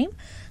much time.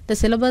 The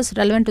syllabus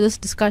relevant to this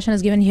discussion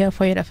is given here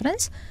for your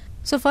reference.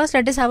 So first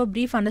let us have a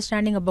brief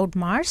understanding about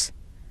Mars.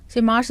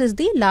 See, Mars is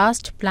the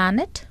last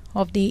planet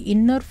of the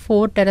inner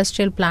 4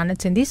 terrestrial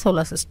planets in the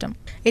solar system.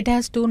 It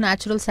has 2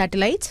 natural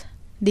satellites.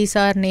 These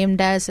are named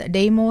as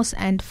Deimos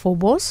and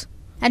Phobos.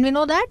 And we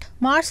know that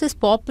Mars is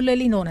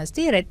popularly known as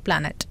the red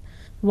planet.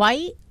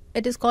 Why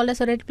it is called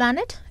as a red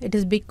planet? It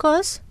is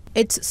because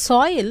its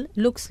soil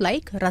looks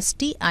like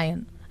rusty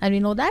iron. And we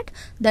know that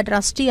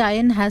rusty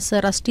iron has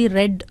a rusty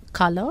red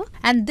color,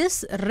 and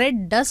this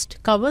red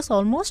dust covers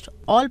almost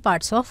all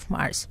parts of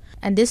Mars.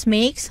 And this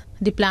makes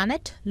the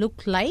planet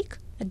look like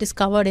it is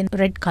covered in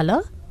red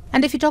color.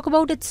 And if you talk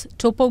about its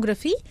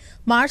topography,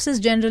 Mars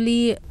is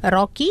generally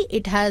rocky.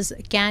 It has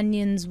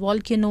canyons,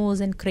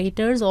 volcanoes and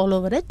craters all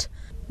over it.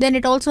 Then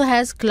it also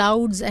has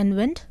clouds and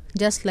wind,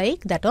 just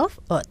like that of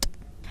Earth.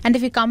 And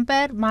if you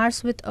compare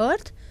Mars with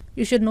Earth,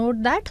 you should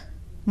note that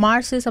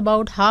Mars is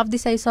about half the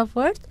size of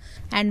Earth,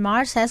 and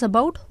Mars has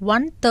about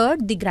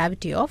 1/3 the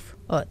gravity of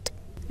Earth.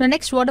 Now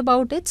next, what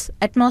about its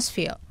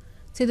atmosphere?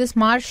 See, this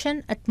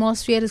Martian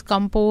atmosphere is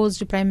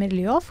composed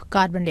primarily of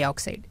carbon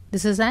dioxide.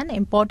 This is an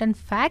important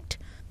fact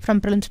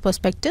from prelims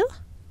perspective.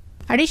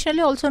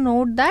 Additionally, also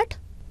note that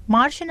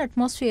Martian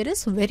atmosphere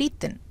is very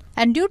thin.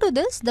 And due to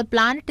this, the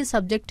planet is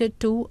subjected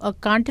to a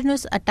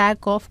continuous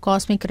attack of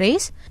cosmic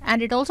rays,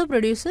 and it also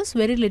produces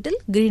very little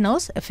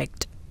greenhouse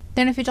effect.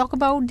 Then if you talk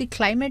about the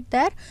climate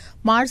there,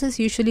 Mars is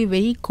usually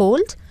very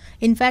cold.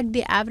 In fact,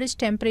 the average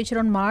temperature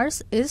on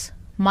Mars is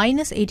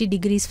 -80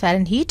 degrees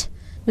Fahrenheit,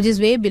 which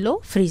is way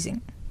below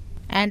freezing.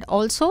 And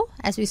also,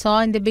 as we saw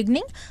in the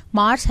beginning,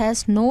 Mars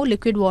has no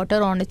liquid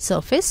water on its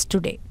surface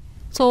today.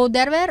 So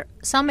there were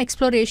some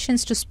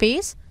explorations to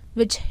space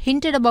which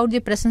hinted about the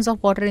presence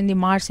of water in the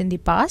Mars in the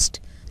past.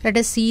 Let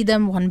us see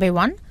them one by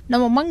one.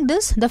 Now among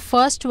this, the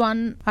first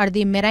one are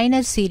the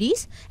Mariner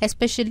series,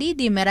 especially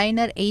the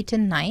Mariner 8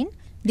 and 9.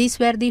 These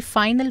were the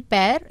final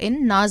pair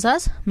in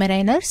NASA's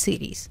Mariner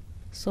series.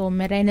 So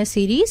Mariner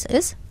series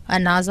is a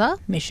NASA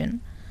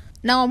mission.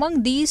 Now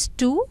among these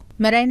two,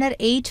 Mariner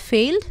 8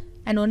 failed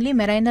and only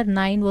Mariner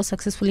 9 was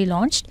successfully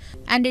launched,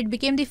 and it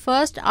became the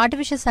first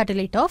artificial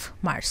satellite of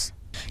Mars.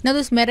 Now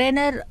this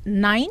Mariner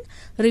 9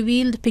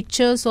 revealed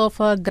pictures of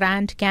a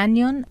Grand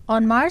Canyon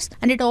on Mars,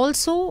 and it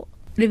also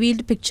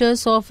revealed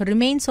pictures of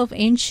remains of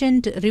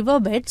ancient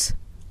riverbeds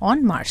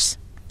on Mars.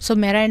 So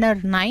Mariner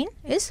 9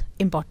 is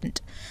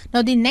important.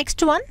 Now the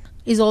next one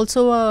is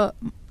also a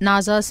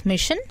NASA's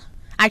mission.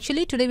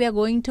 Actually today we are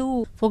going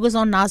to focus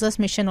on NASA's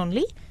mission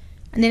only.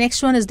 And the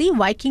next one is the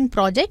Viking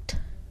project.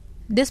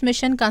 This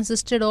mission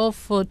consisted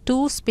of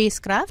two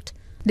spacecraft.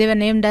 They were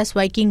named as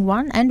Viking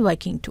 1 and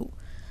Viking 2.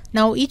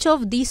 Now each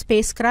of these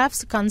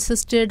spacecrafts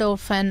consisted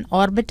of an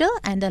orbiter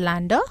and a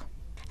lander.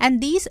 And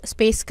these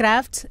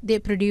spacecrafts, they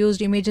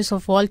produced images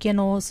of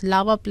volcanoes,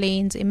 lava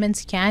plains,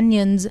 immense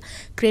canyons,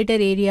 crater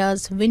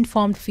areas,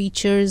 wind-formed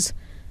features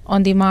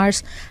on the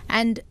Mars.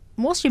 And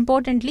most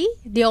importantly,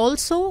 they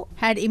also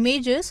had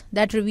images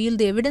that revealed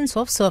the evidence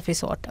of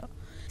surface water.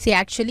 See,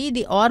 actually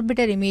the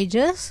orbiter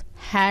images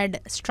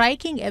had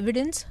striking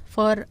evidence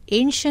for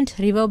ancient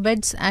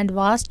riverbeds and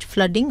vast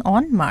flooding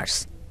on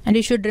Mars. And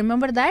you should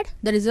remember that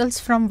the results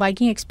from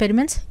Viking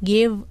experiments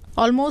gave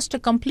almost a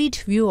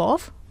complete view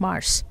of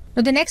Mars.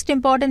 Now the next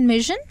important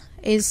mission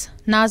is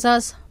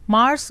NASA's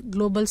Mars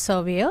Global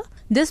Surveyor.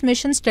 This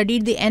mission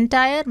studied the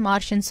entire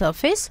Martian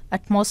surface,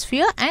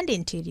 atmosphere and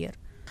interior.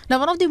 Now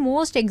one of the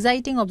most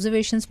exciting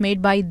observations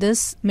made by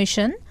this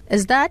mission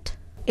is that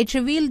it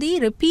revealed the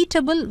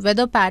repeatable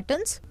weather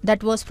patterns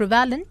that was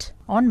prevalent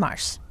on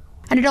Mars.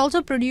 And it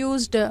also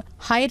produced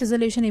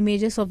high-resolution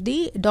images of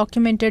the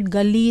documented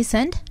gullies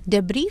and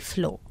debris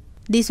flow.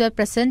 These were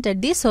present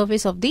at the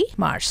surface of the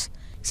Mars.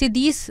 See,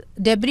 these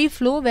debris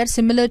flow were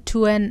similar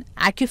to an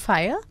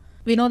aquifer.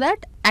 We know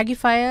that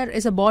aquifer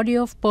is a body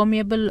of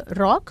permeable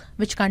rock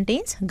which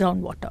contains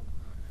groundwater.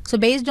 So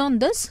based on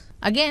this,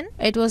 again,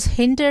 it was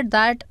hinted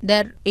that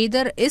there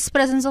either is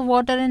presence of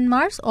water in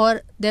Mars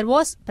or there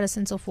was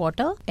presence of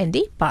water in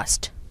the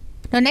past.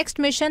 Now next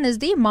mission is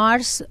the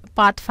Mars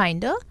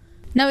Pathfinder.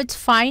 Now its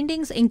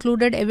findings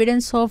included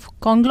evidence of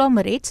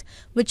conglomerates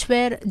which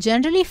were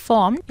generally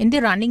formed in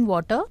the running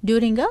water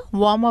during a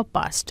warmer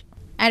past.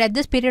 And at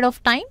this period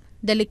of time,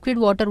 the liquid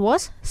water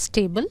was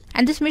stable.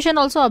 And this mission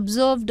also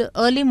observed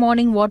early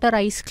morning water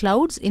ice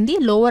clouds in the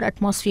lower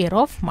atmosphere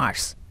of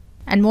Mars.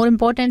 And more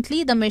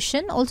importantly, the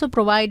mission also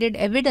provided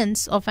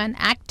evidence of an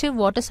active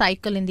water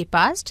cycle in the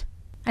past.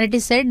 And it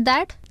is said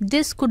that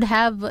this could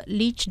have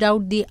leached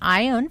out the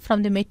iron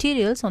from the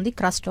materials on the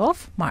crust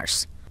of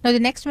Mars. Now the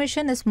next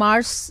mission is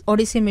Mars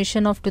Odyssey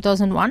mission of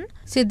 2001.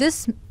 See,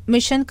 this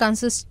mission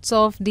consists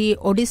of the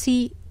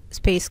Odyssey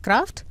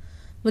spacecraft,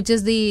 which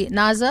is the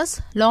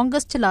NASA's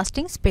longest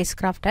lasting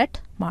spacecraft at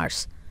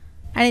Mars.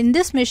 And in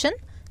this mission,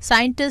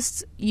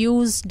 scientists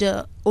used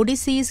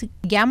Odyssey's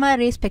gamma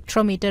ray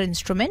spectrometer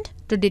instrument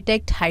to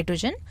detect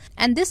hydrogen,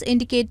 and this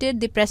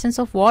indicated the presence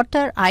of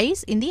water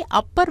ice in the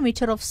upper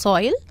meter of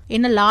soil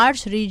in a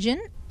large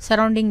region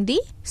surrounding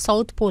the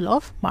south pole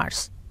of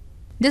Mars.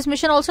 This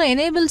mission also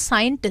enabled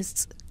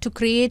scientists to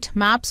create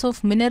maps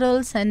of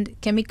minerals and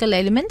chemical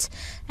elements,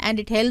 and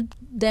it helped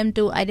them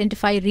to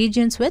identify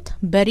regions with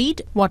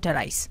buried water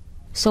ice.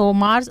 So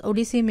Mars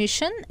Odyssey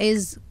mission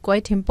is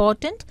quite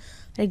important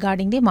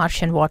regarding the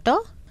Martian water.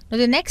 Now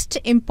the next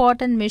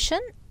important mission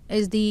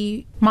is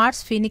the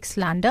Mars Phoenix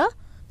lander.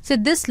 So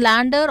this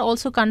lander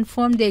also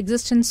confirmed the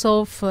existence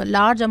of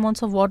large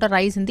amounts of water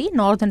ice in the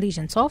northern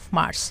regions of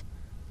Mars.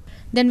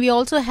 Then we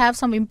also have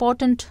some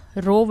important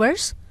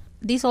rovers.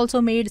 These also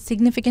made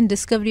significant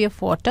discovery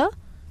of water.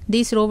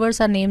 These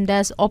rovers are named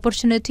as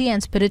Opportunity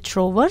and Spirit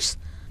rovers.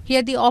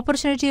 Here the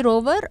Opportunity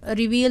rover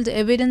revealed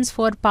evidence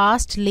for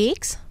past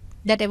lakes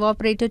that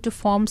evaporated to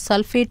form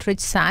sulfate-rich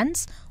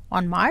sands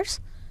on Mars.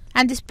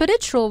 And the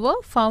Spirit rover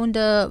found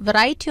a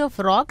variety of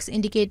rocks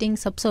indicating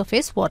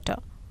subsurface water.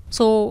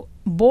 So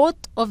both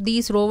of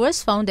these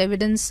rovers found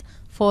evidence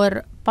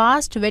for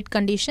past wet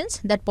conditions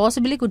that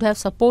possibly could have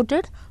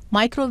supported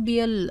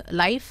microbial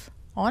life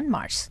on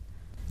Mars.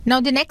 Now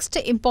the next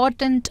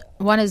important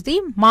one is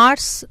the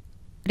Mars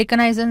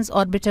Reconnaissance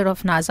Orbiter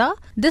of NASA.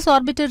 This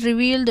orbiter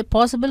revealed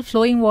possible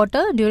flowing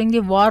water during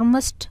the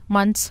warmest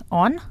months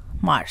on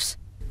Mars.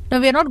 Now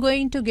we are not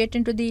going to get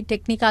into the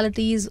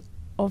technicalities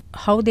of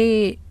how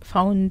they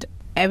found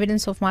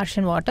evidence of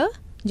Martian water.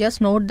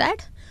 Just note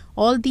that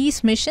all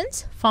these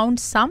missions found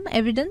some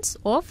evidence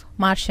of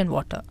Martian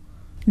water.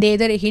 They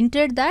either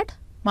hinted that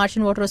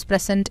Martian water was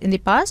present in the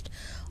past,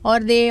 or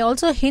they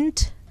also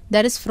hint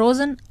there is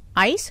frozen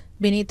ice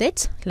beneath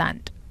its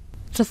land.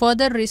 So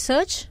further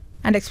research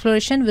and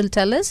exploration will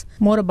tell us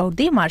more about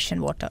the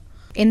Martian water.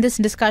 In this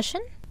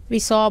discussion, We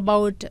saw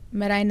about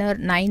Mariner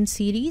 9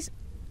 series.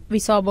 We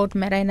saw about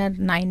Mariner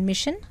 9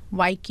 mission,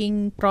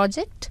 Viking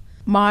project,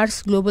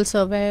 Mars Global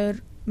Surveyor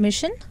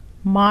mission,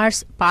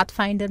 Mars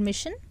Pathfinder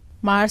mission,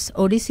 Mars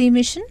Odyssey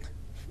mission,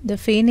 the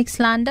Phoenix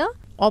lander,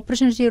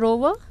 Opportunity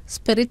rover,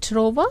 Spirit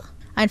rover,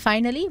 and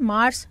finally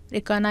Mars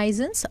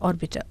Reconnaissance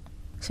orbiter.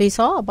 So we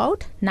saw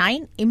about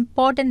 9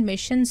 important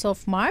missions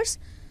of Mars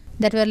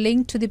that were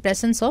linked to the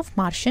presence of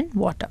Martian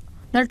water.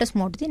 Now let us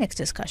move to the next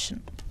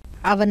discussion.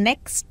 Our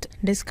next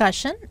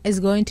discussion is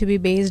going to be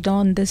based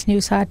on this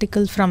news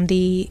article from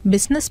the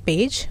business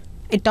page.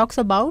 It talks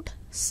about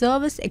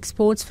service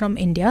exports from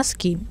India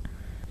scheme.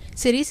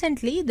 So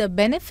recently the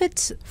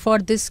benefits for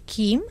this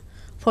scheme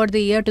for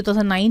the year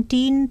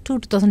 2019 to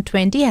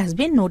 2020 has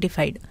been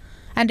notified.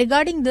 And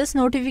regarding this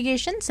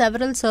notification,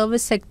 several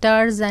service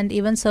sectors and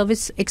even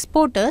service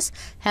exporters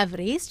have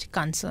raised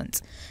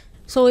concerns.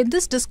 So in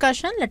this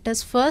discussion, let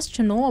us first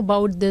know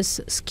about this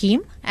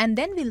scheme and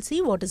then we'll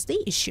see what is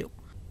the issue.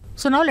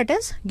 So now let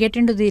us get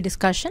into the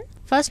discussion.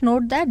 First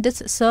note that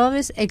this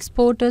Service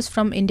Exporters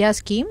from India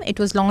scheme, it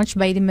was launched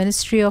by the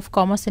Ministry of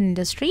Commerce and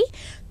Industry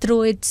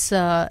through its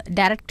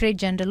Directorate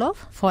General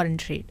of Foreign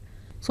Trade.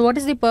 So what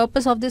is the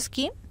purpose of this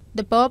scheme?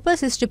 The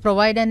purpose is to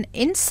provide an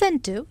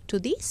incentive to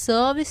the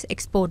service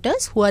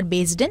exporters who are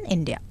based in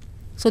India.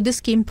 So this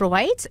scheme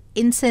provides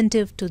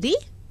incentive to the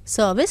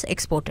service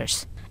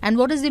exporters. And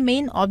what is the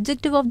main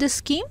objective of this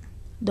scheme?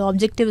 The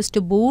objective is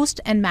to boost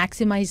and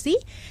maximize the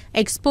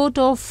export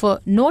of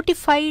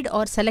notified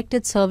or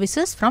selected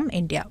services from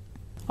India.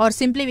 Or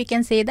simply we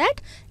can say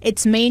that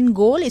its main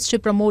goal is to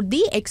promote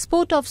the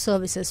export of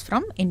services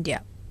from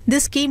India.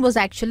 This scheme was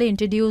actually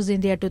introduced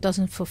in the year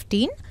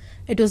 2015.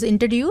 It was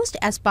introduced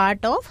as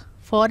part of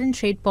Foreign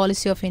Trade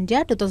Policy of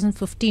India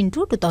 2015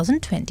 to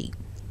 2020.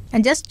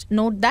 And just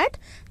note that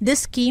this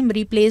scheme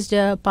replaced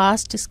a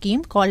past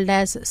scheme called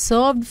as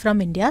Served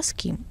from India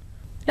scheme.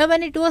 Now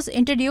when it was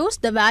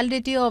introduced, the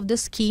validity of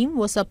this scheme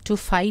was up to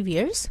 5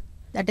 years.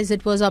 That is,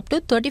 it was up to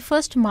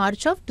 31st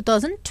March of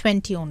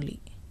 2020 only.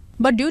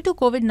 But due to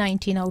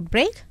COVID-19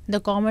 outbreak,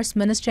 the Commerce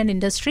Ministry and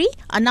Industry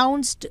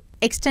announced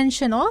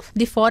extension of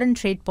the foreign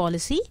trade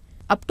policy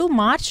up to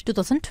March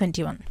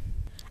 2021.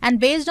 And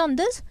based on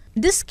this,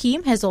 this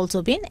scheme has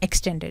also been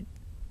extended.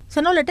 So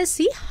now let us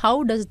see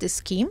how does this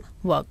scheme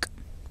work.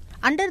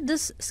 Under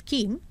this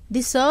scheme,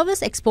 the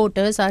service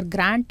exporters are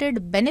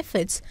granted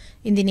benefits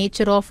in the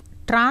nature of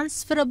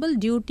transferable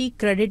duty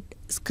credit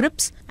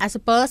scrips as a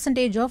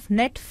percentage of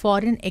net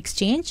foreign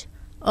exchange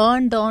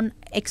earned on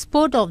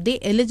export of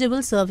the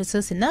eligible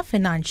services in a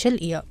financial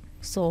year.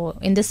 So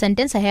in this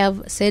sentence I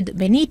have said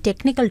many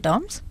technical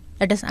terms.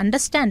 Let us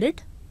understand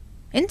it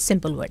in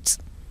simple words.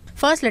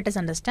 First, let us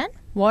understand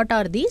what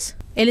are these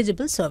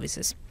eligible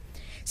services.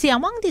 See,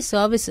 among the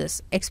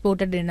services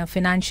exported in a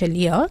financial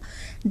year,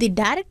 the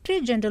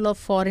Directorate General of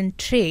Foreign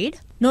Trade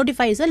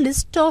notifies a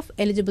list of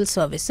eligible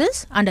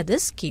services under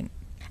this scheme.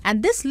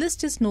 And this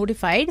list is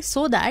notified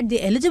so that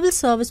the eligible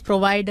service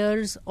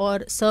providers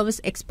or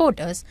service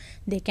exporters,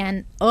 they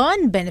can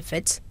earn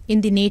benefits in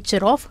the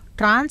nature of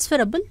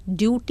transferable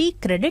duty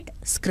credit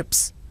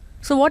scrips.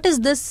 So what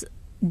is this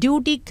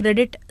duty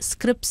credit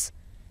scrips?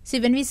 See,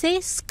 when we say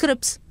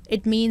scrips,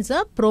 it means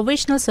a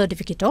provisional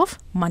certificate of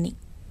money.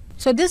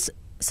 So this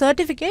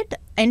certificate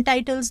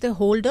entitles the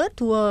holder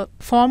to a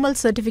formal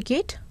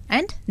certificate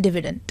and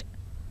dividend.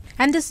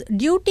 And this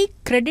duty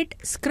credit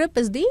scrip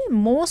is the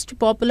most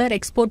popular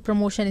export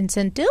promotion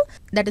incentive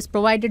that is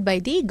provided by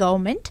the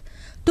government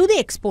to the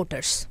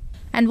exporters.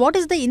 And what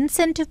is the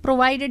incentive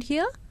provided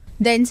here?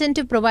 The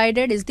incentive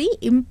provided is the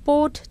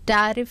import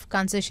tariff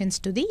concessions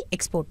to the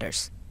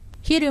exporters.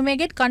 Here you may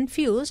get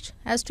confused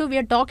as to we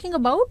are talking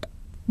about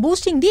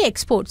boosting the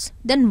exports.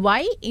 Then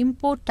why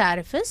import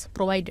tariff is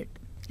provided?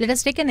 Let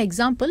us take an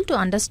example to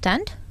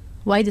understand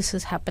why this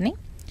is happening.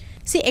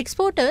 See,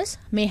 exporters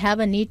may have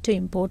a need to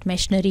import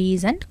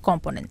machineries and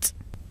components.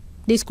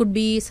 These could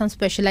be some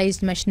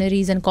specialized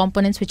machineries and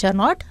components which are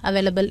not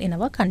available in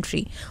our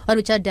country or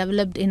which are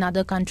developed in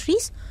other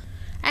countries.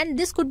 And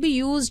this could be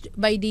used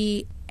by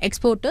the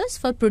exporters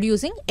for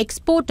producing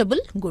exportable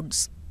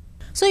goods.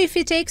 So if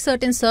we take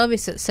certain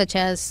services such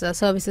as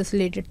services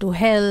related to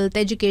health,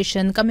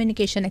 education,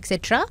 communication,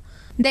 etc.,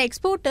 the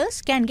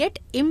exporters can get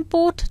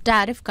import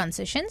tariff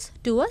concessions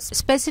to a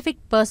specific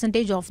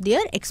percentage of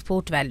their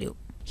export value.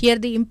 Here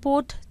the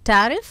import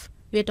tariff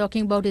we are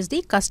talking about is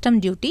the custom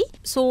duty.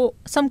 So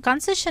some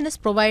concession is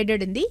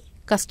provided in the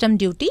custom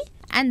duty,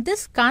 and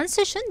this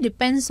concession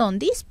depends on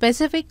the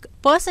specific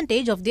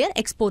percentage of their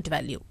export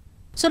value.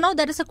 So now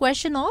there is a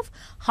question of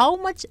how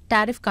much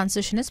tariff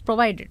concession is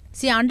provided.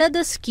 See, under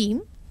the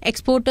scheme,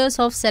 exporters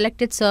of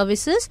selected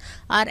services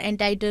are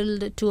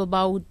entitled to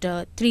about 3%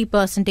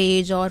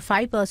 or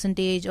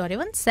 5% or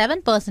even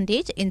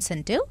 7%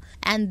 incentive,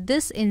 and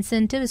this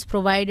incentive is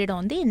provided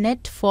on the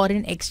net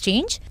foreign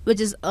exchange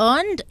which is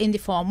earned in the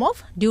form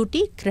of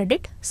duty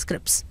credit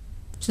scrips.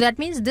 So that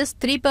means this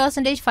 3%,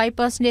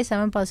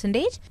 5%,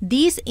 7%,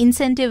 these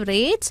incentive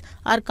rates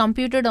are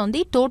computed on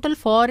the total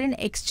foreign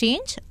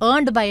exchange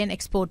earned by an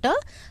exporter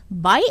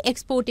by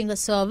exporting a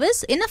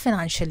service in a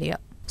financial year.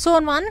 So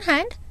on one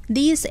hand,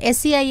 these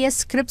SEIS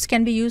scripts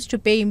can be used to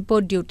pay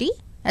import duty,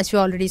 as we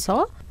already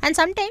saw, and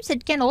sometimes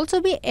it can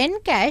also be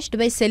encashed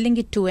by selling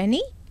it to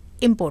any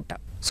importer.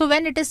 So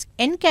when it is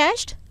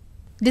encashed,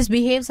 this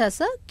behaves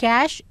as a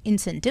cash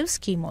incentive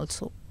scheme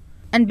also.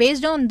 And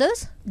based on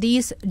this,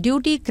 these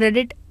duty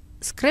credit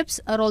scripts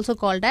are also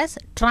called as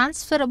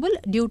transferable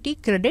duty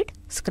credit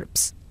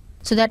scripts.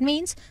 So that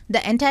means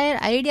the entire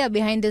idea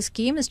behind this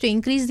scheme is to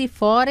increase the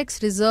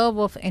forex reserve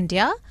of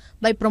India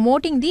by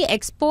promoting the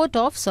export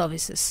of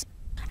services.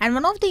 And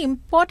one of the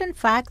important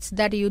facts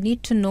that you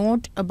need to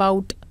note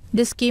about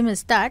this scheme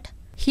is that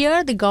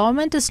here the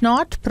government is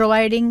not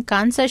providing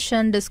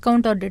concession,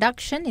 discount or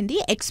deduction in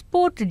the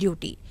export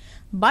duty,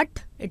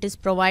 but it is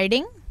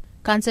providing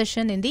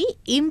concession in the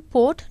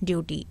import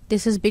duty.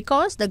 This is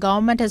because the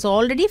government has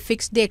already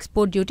fixed the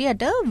export duty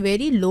at a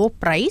very low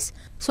price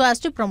so as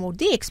to promote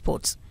the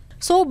exports.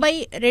 So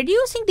by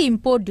reducing the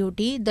import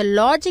duty, the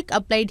logic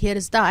applied here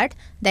is that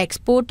the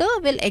exporter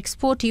will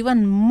export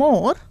even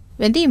more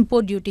when the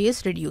import duty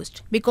is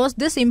reduced, because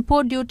this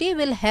import duty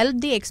will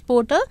help the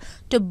exporter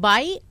to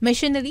buy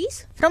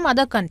machineries from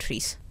other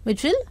countries,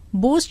 which will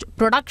boost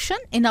production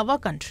in our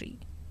country.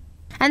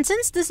 And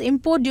since this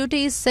import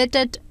duty is set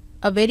at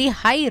a very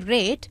high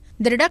rate,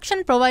 the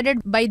reduction provided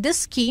by this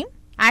scheme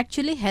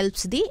actually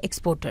helps the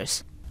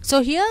exporters.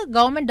 So here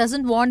government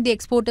doesn't want the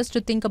exporters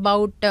to think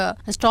about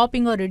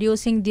stopping or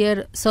reducing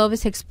their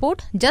service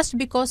export just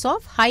because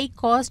of high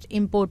cost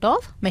import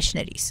of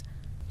machineries.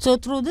 So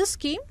through this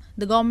scheme,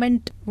 the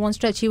government wants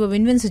to achieve a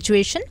win-win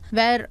situation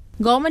where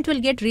government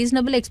will get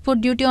reasonable export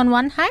duty on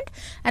one hand,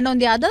 and on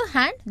the other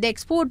hand, the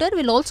exporter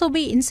will also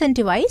be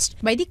incentivized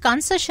by the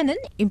concession in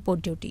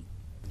import duty.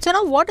 So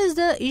now what is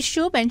the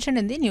issue mentioned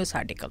in the news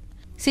article?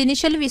 See,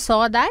 initially we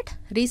saw that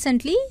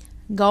recently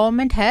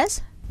government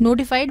has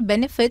notified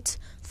benefits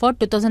for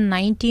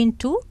 2019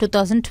 to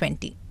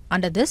 2020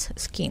 under this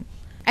scheme.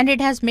 And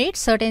it has made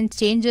certain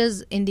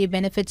changes in the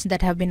benefits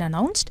that have been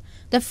announced.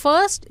 The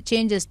first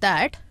change is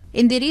that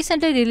in the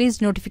recently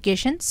released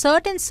notification,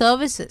 certain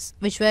services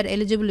which were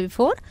eligible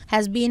before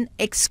has been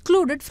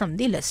excluded from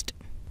the list.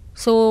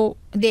 So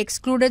the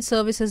excluded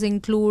services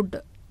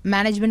include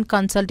management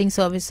consulting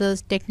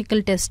services,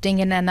 technical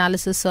testing and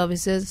analysis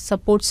services,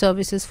 support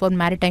services for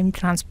maritime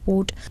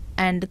transport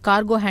and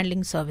cargo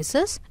handling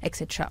services,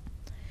 etc.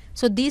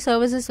 So these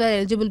services were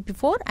eligible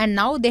before and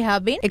now they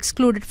have been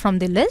excluded from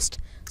the list,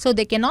 so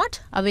they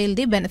cannot avail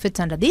the benefits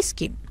under the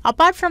scheme.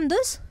 Apart from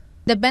this,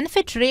 the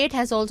benefit rate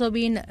has also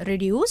been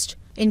reduced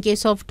in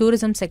case of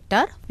tourism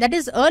sector. That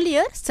is,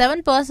 earlier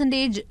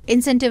 7%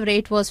 incentive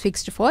rate was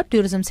fixed for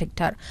tourism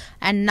sector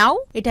and now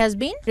it has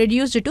been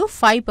reduced to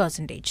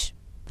 5%.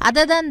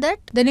 Other than that,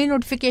 the new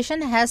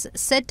notification has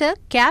set a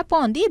cap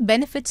on the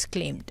benefits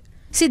claimed.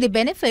 See, the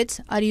benefits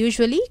are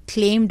usually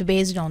claimed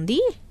based on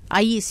the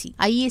IEC.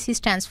 IEC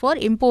stands for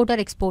Importer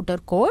Exporter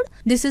Code.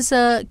 This is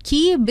a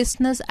key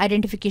business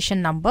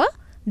identification number.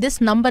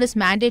 This number is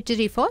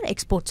mandatory for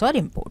exports or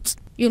imports.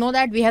 You know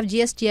that we have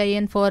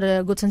GSTIN for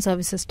goods and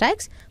services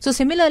tax. So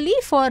similarly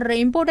for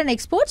import and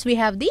exports, we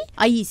have the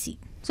IEC.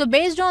 So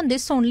based on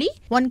this only,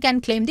 one can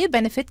claim the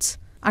benefits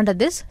under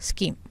this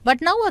scheme. But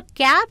now a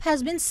cap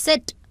has been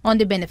set on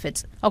the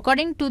benefits.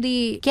 According to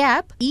the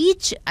cap,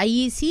 each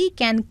IEC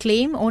can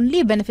claim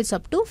only benefits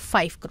up to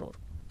 5 crore.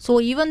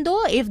 So even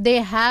though if they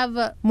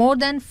have more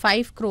than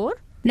 5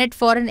 crore net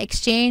foreign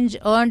exchange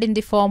earned in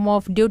the form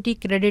of duty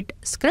credit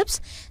scripts,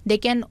 they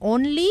can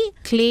only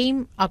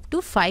claim up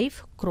to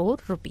 5 crore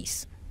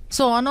rupees.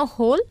 So on a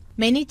whole,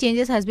 many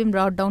changes has been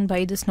brought down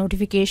by this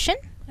notification.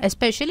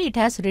 Especially it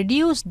has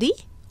reduced the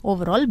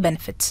overall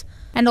benefits.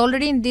 And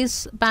already in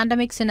this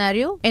pandemic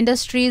scenario,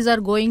 industries are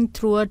going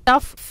through a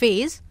tough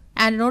phase,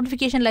 and a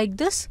notification like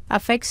this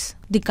affects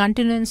the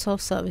continuance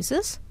of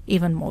services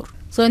even more.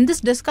 So in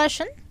this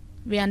discussion,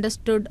 we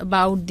understood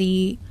about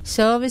the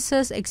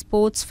services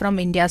exports from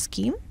India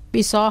scheme.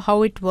 We saw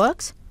how it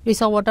works. We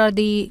saw what are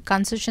the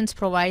concessions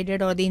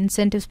provided or the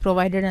incentives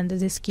provided under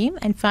this scheme.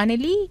 And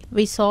finally,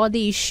 we saw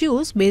the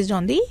issues based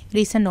on the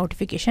recent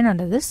notification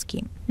under this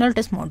scheme. Now let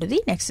us move on to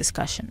the next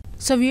discussion.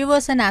 So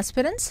viewers and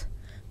aspirants,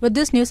 with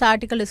this news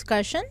article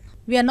discussion,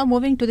 we are now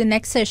moving to the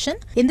next session.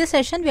 In this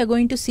session, we are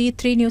going to see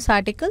 3 news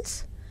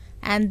articles.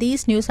 And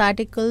these news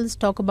articles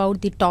talk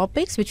about the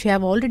topics which we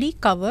have already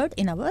covered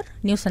in our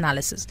news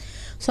analysis.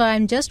 So I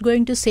am just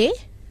going to say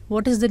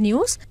what is the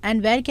news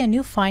and where can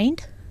you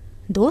find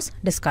those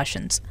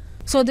discussions.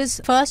 So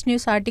this first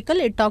news article,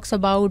 it talks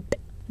about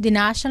the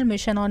National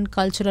Mission on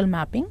Cultural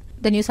Mapping.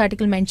 The news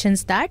article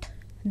mentions that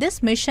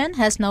this mission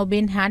has now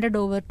been handed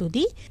over to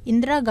the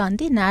Indira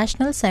Gandhi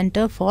National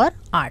Center for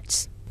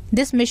Arts.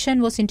 This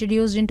mission was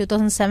introduced in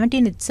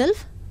 2017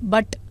 itself,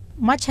 but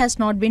much has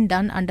not been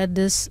done under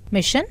this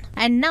mission,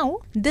 and now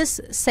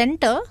this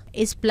center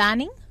is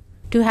planning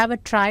to have a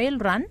trial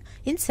run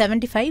in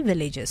 75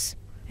 villages.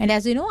 And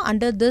as you know,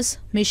 under this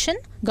mission,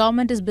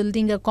 government is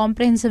building a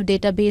comprehensive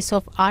database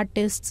of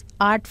artists,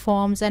 art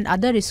forms and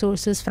other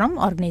resources from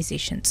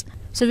organizations.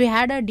 So we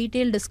had a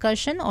detailed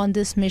discussion on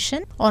this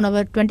mission on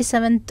our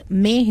 27th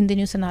May Hindi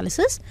News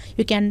Analysis.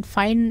 You can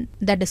find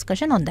that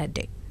discussion on that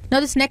day. Now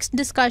this next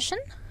discussion,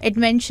 it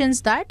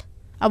mentions that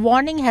a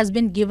warning has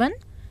been given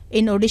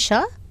in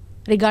Odisha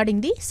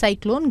regarding the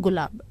cyclone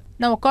Gulab.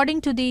 Now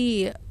according to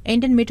the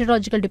Indian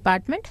Meteorological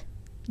Department,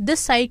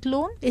 this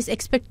cyclone is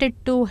expected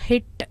to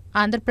hit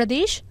Andhra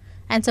Pradesh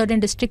and certain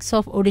districts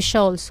of Odisha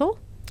also,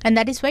 and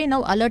that is why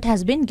now alert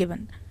has been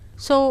given.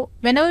 So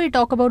whenever we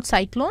talk about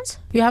cyclones,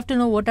 you have to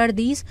know what are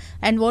these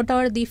and what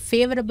are the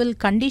favorable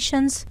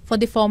conditions for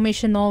the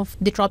formation of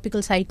the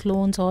tropical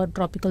cyclones or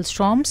tropical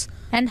storms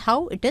and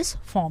how it is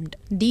formed.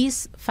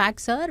 These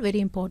facts are very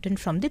important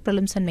from the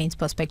prelims and mains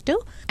perspective.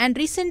 And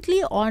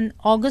recently on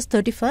August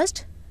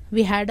 31st,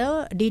 we had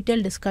a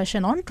detailed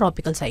discussion on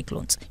tropical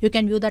cyclones. You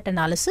can view that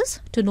analysis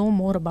to know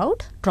more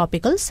about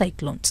tropical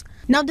cyclones.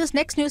 Now this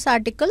next news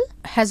article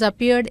has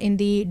appeared in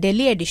the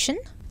Delhi edition.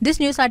 This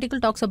news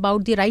article talks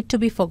about the right to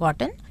be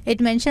forgotten.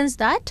 It mentions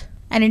that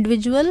an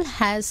individual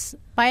has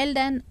filed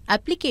an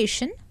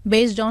application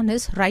based on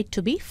his right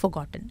to be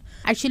forgotten.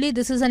 Actually,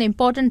 this is an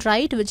important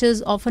right which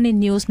is often in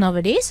news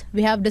nowadays.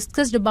 We have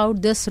discussed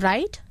about this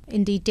right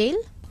in detail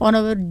on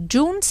our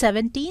June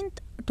 17th,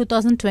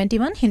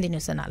 2021 Hindi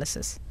News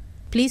Analysis.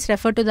 Please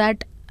refer to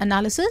that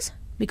analysis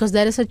because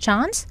there is a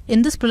chance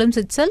in this prelims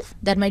itself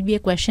there might be a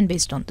question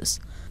based on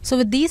this. So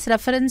with these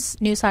reference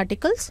news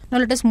articles, now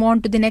let us move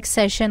on to the next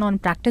session on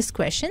practice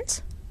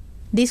questions.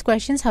 These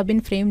questions have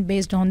been framed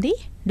based on the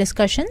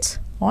discussions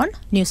on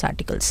news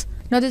articles.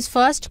 Now this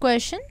first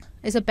question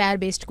is a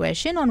pair-based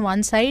question. On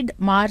one side,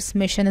 Mars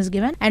mission is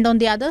given and on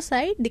the other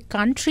side, the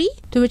country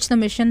to which the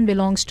mission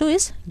belongs to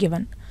is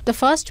given. The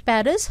first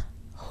pair is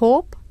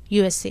Hope,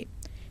 USA.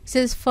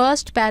 Says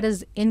first pair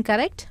is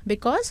incorrect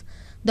because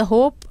the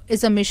Hope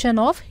is a mission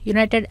of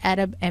United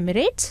Arab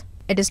Emirates.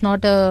 It is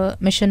not a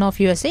mission of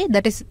USA.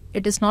 That is,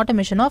 it is not a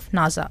mission of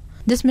NASA.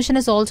 This mission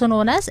is also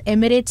known as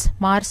Emirates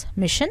Mars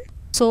mission.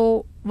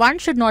 So one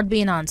should not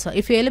be an answer.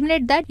 If you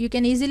eliminate that, you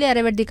can easily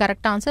arrive at the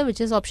correct answer, which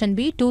is option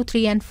B, 2,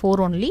 3 and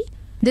 4 only.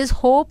 This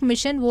Hope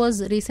mission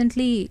was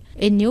recently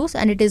in news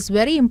and it is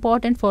very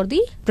important for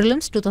the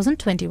prelims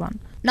 2021.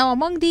 Now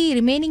among the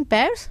remaining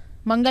pairs,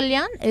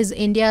 Mangalyaan is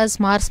India's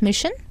Mars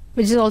mission,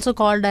 which is also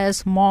called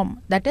as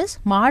MOM, that is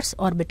Mars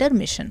Orbiter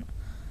Mission.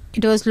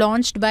 It was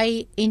launched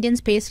by Indian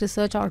Space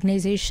Research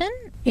Organization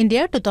in the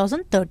year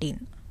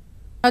 2013.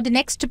 Now the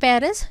next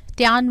pair is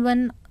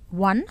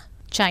Tianwen-1,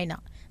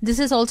 China. This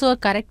is also a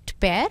correct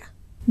pair.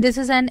 This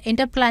is an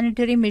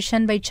interplanetary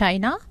mission by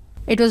China.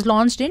 It was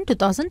launched in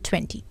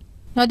 2020.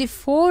 Now the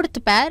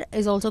fourth pair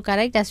is also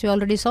correct, as we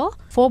already saw,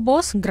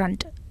 Phobos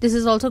Grunt. This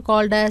is also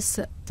called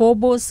as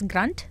Phobos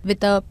Grunt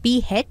with a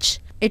PH.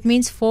 It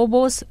means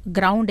Phobos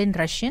ground in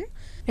Russian.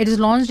 It is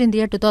launched in the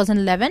year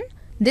 2011.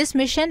 This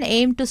mission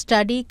aimed to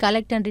study,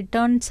 collect and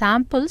return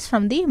samples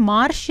from the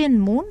Martian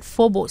moon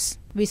Phobos.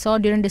 We saw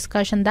during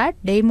discussion that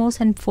Deimos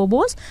and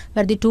Phobos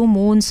were the two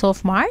moons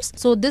of Mars.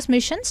 So this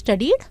mission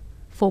studied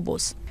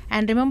Phobos.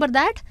 And remember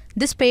that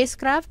this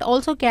spacecraft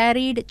also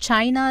carried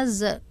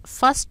China's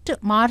first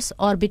Mars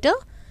orbiter.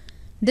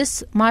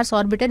 This Mars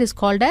orbiter is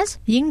called as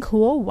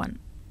Yinghuo-1.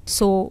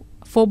 So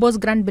Phobos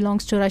Grunt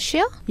belongs to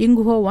Russia,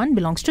 Yinghuo-1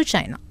 belongs to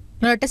China.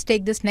 Now let us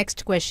take this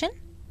next question.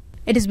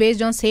 It is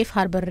based on safe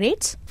harbor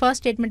rates.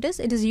 First statement is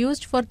it is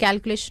used for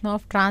calculation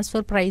of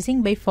transfer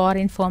pricing by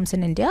foreign firms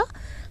in India.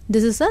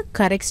 This is a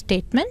correct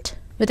statement.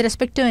 With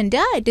respect to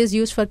India, it is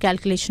used for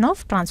calculation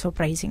of transfer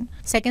pricing.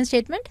 Second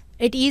statement,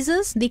 it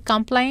eases the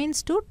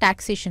compliance to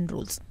taxation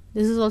rules.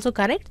 This is also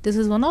correct. This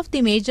is one of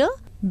the major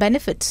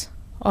benefits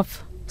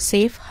of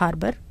safe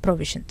harbor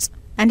provisions.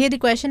 And here the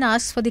question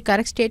asks for the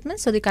correct statement.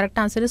 So the correct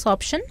answer is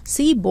option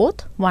C,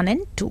 both 1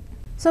 and 2.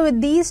 So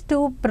with these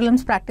two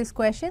prelims practice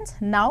questions,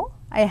 now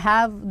I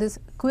have this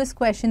quiz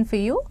question for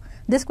you.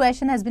 This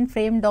question has been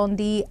framed on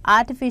the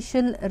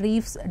artificial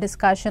reefs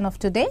discussion of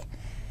today.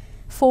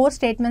 4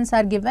 statements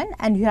are given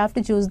and you have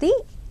to choose the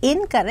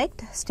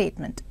incorrect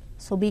statement.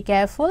 So be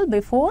careful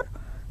before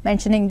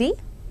mentioning the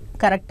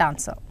correct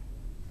answer.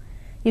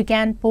 You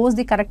can post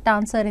the correct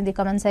answer in the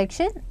comment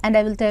section and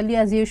I will tell you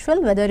as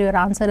usual whether your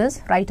answer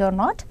is right or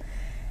not.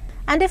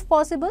 And if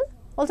possible,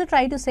 also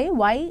try to say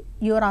why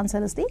your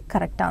answer is the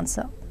correct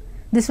answer.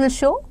 This will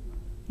show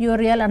your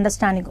real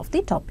understanding of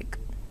the topic.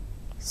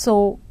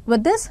 So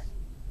with this,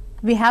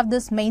 we have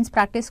this mains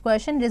practice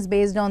question. It is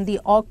based on the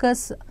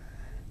AUKUS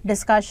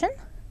discussion.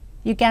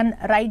 You can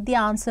write the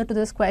answer to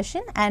this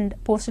question and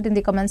post it in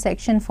the comment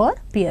section for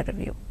peer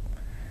review.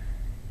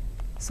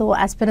 So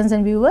aspirants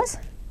and viewers,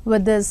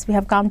 with this we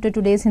have come to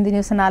today's Hindi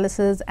News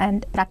Analysis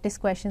and practice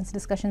questions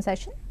discussion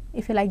session.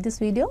 If you like this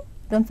video,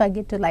 don't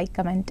forget to like,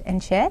 comment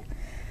and share.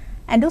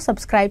 And do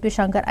subscribe to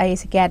Shankar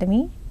IAS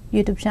Academy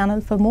YouTube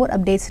channel for more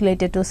updates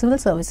related to civil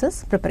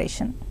services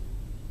preparation.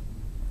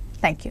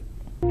 Thank you.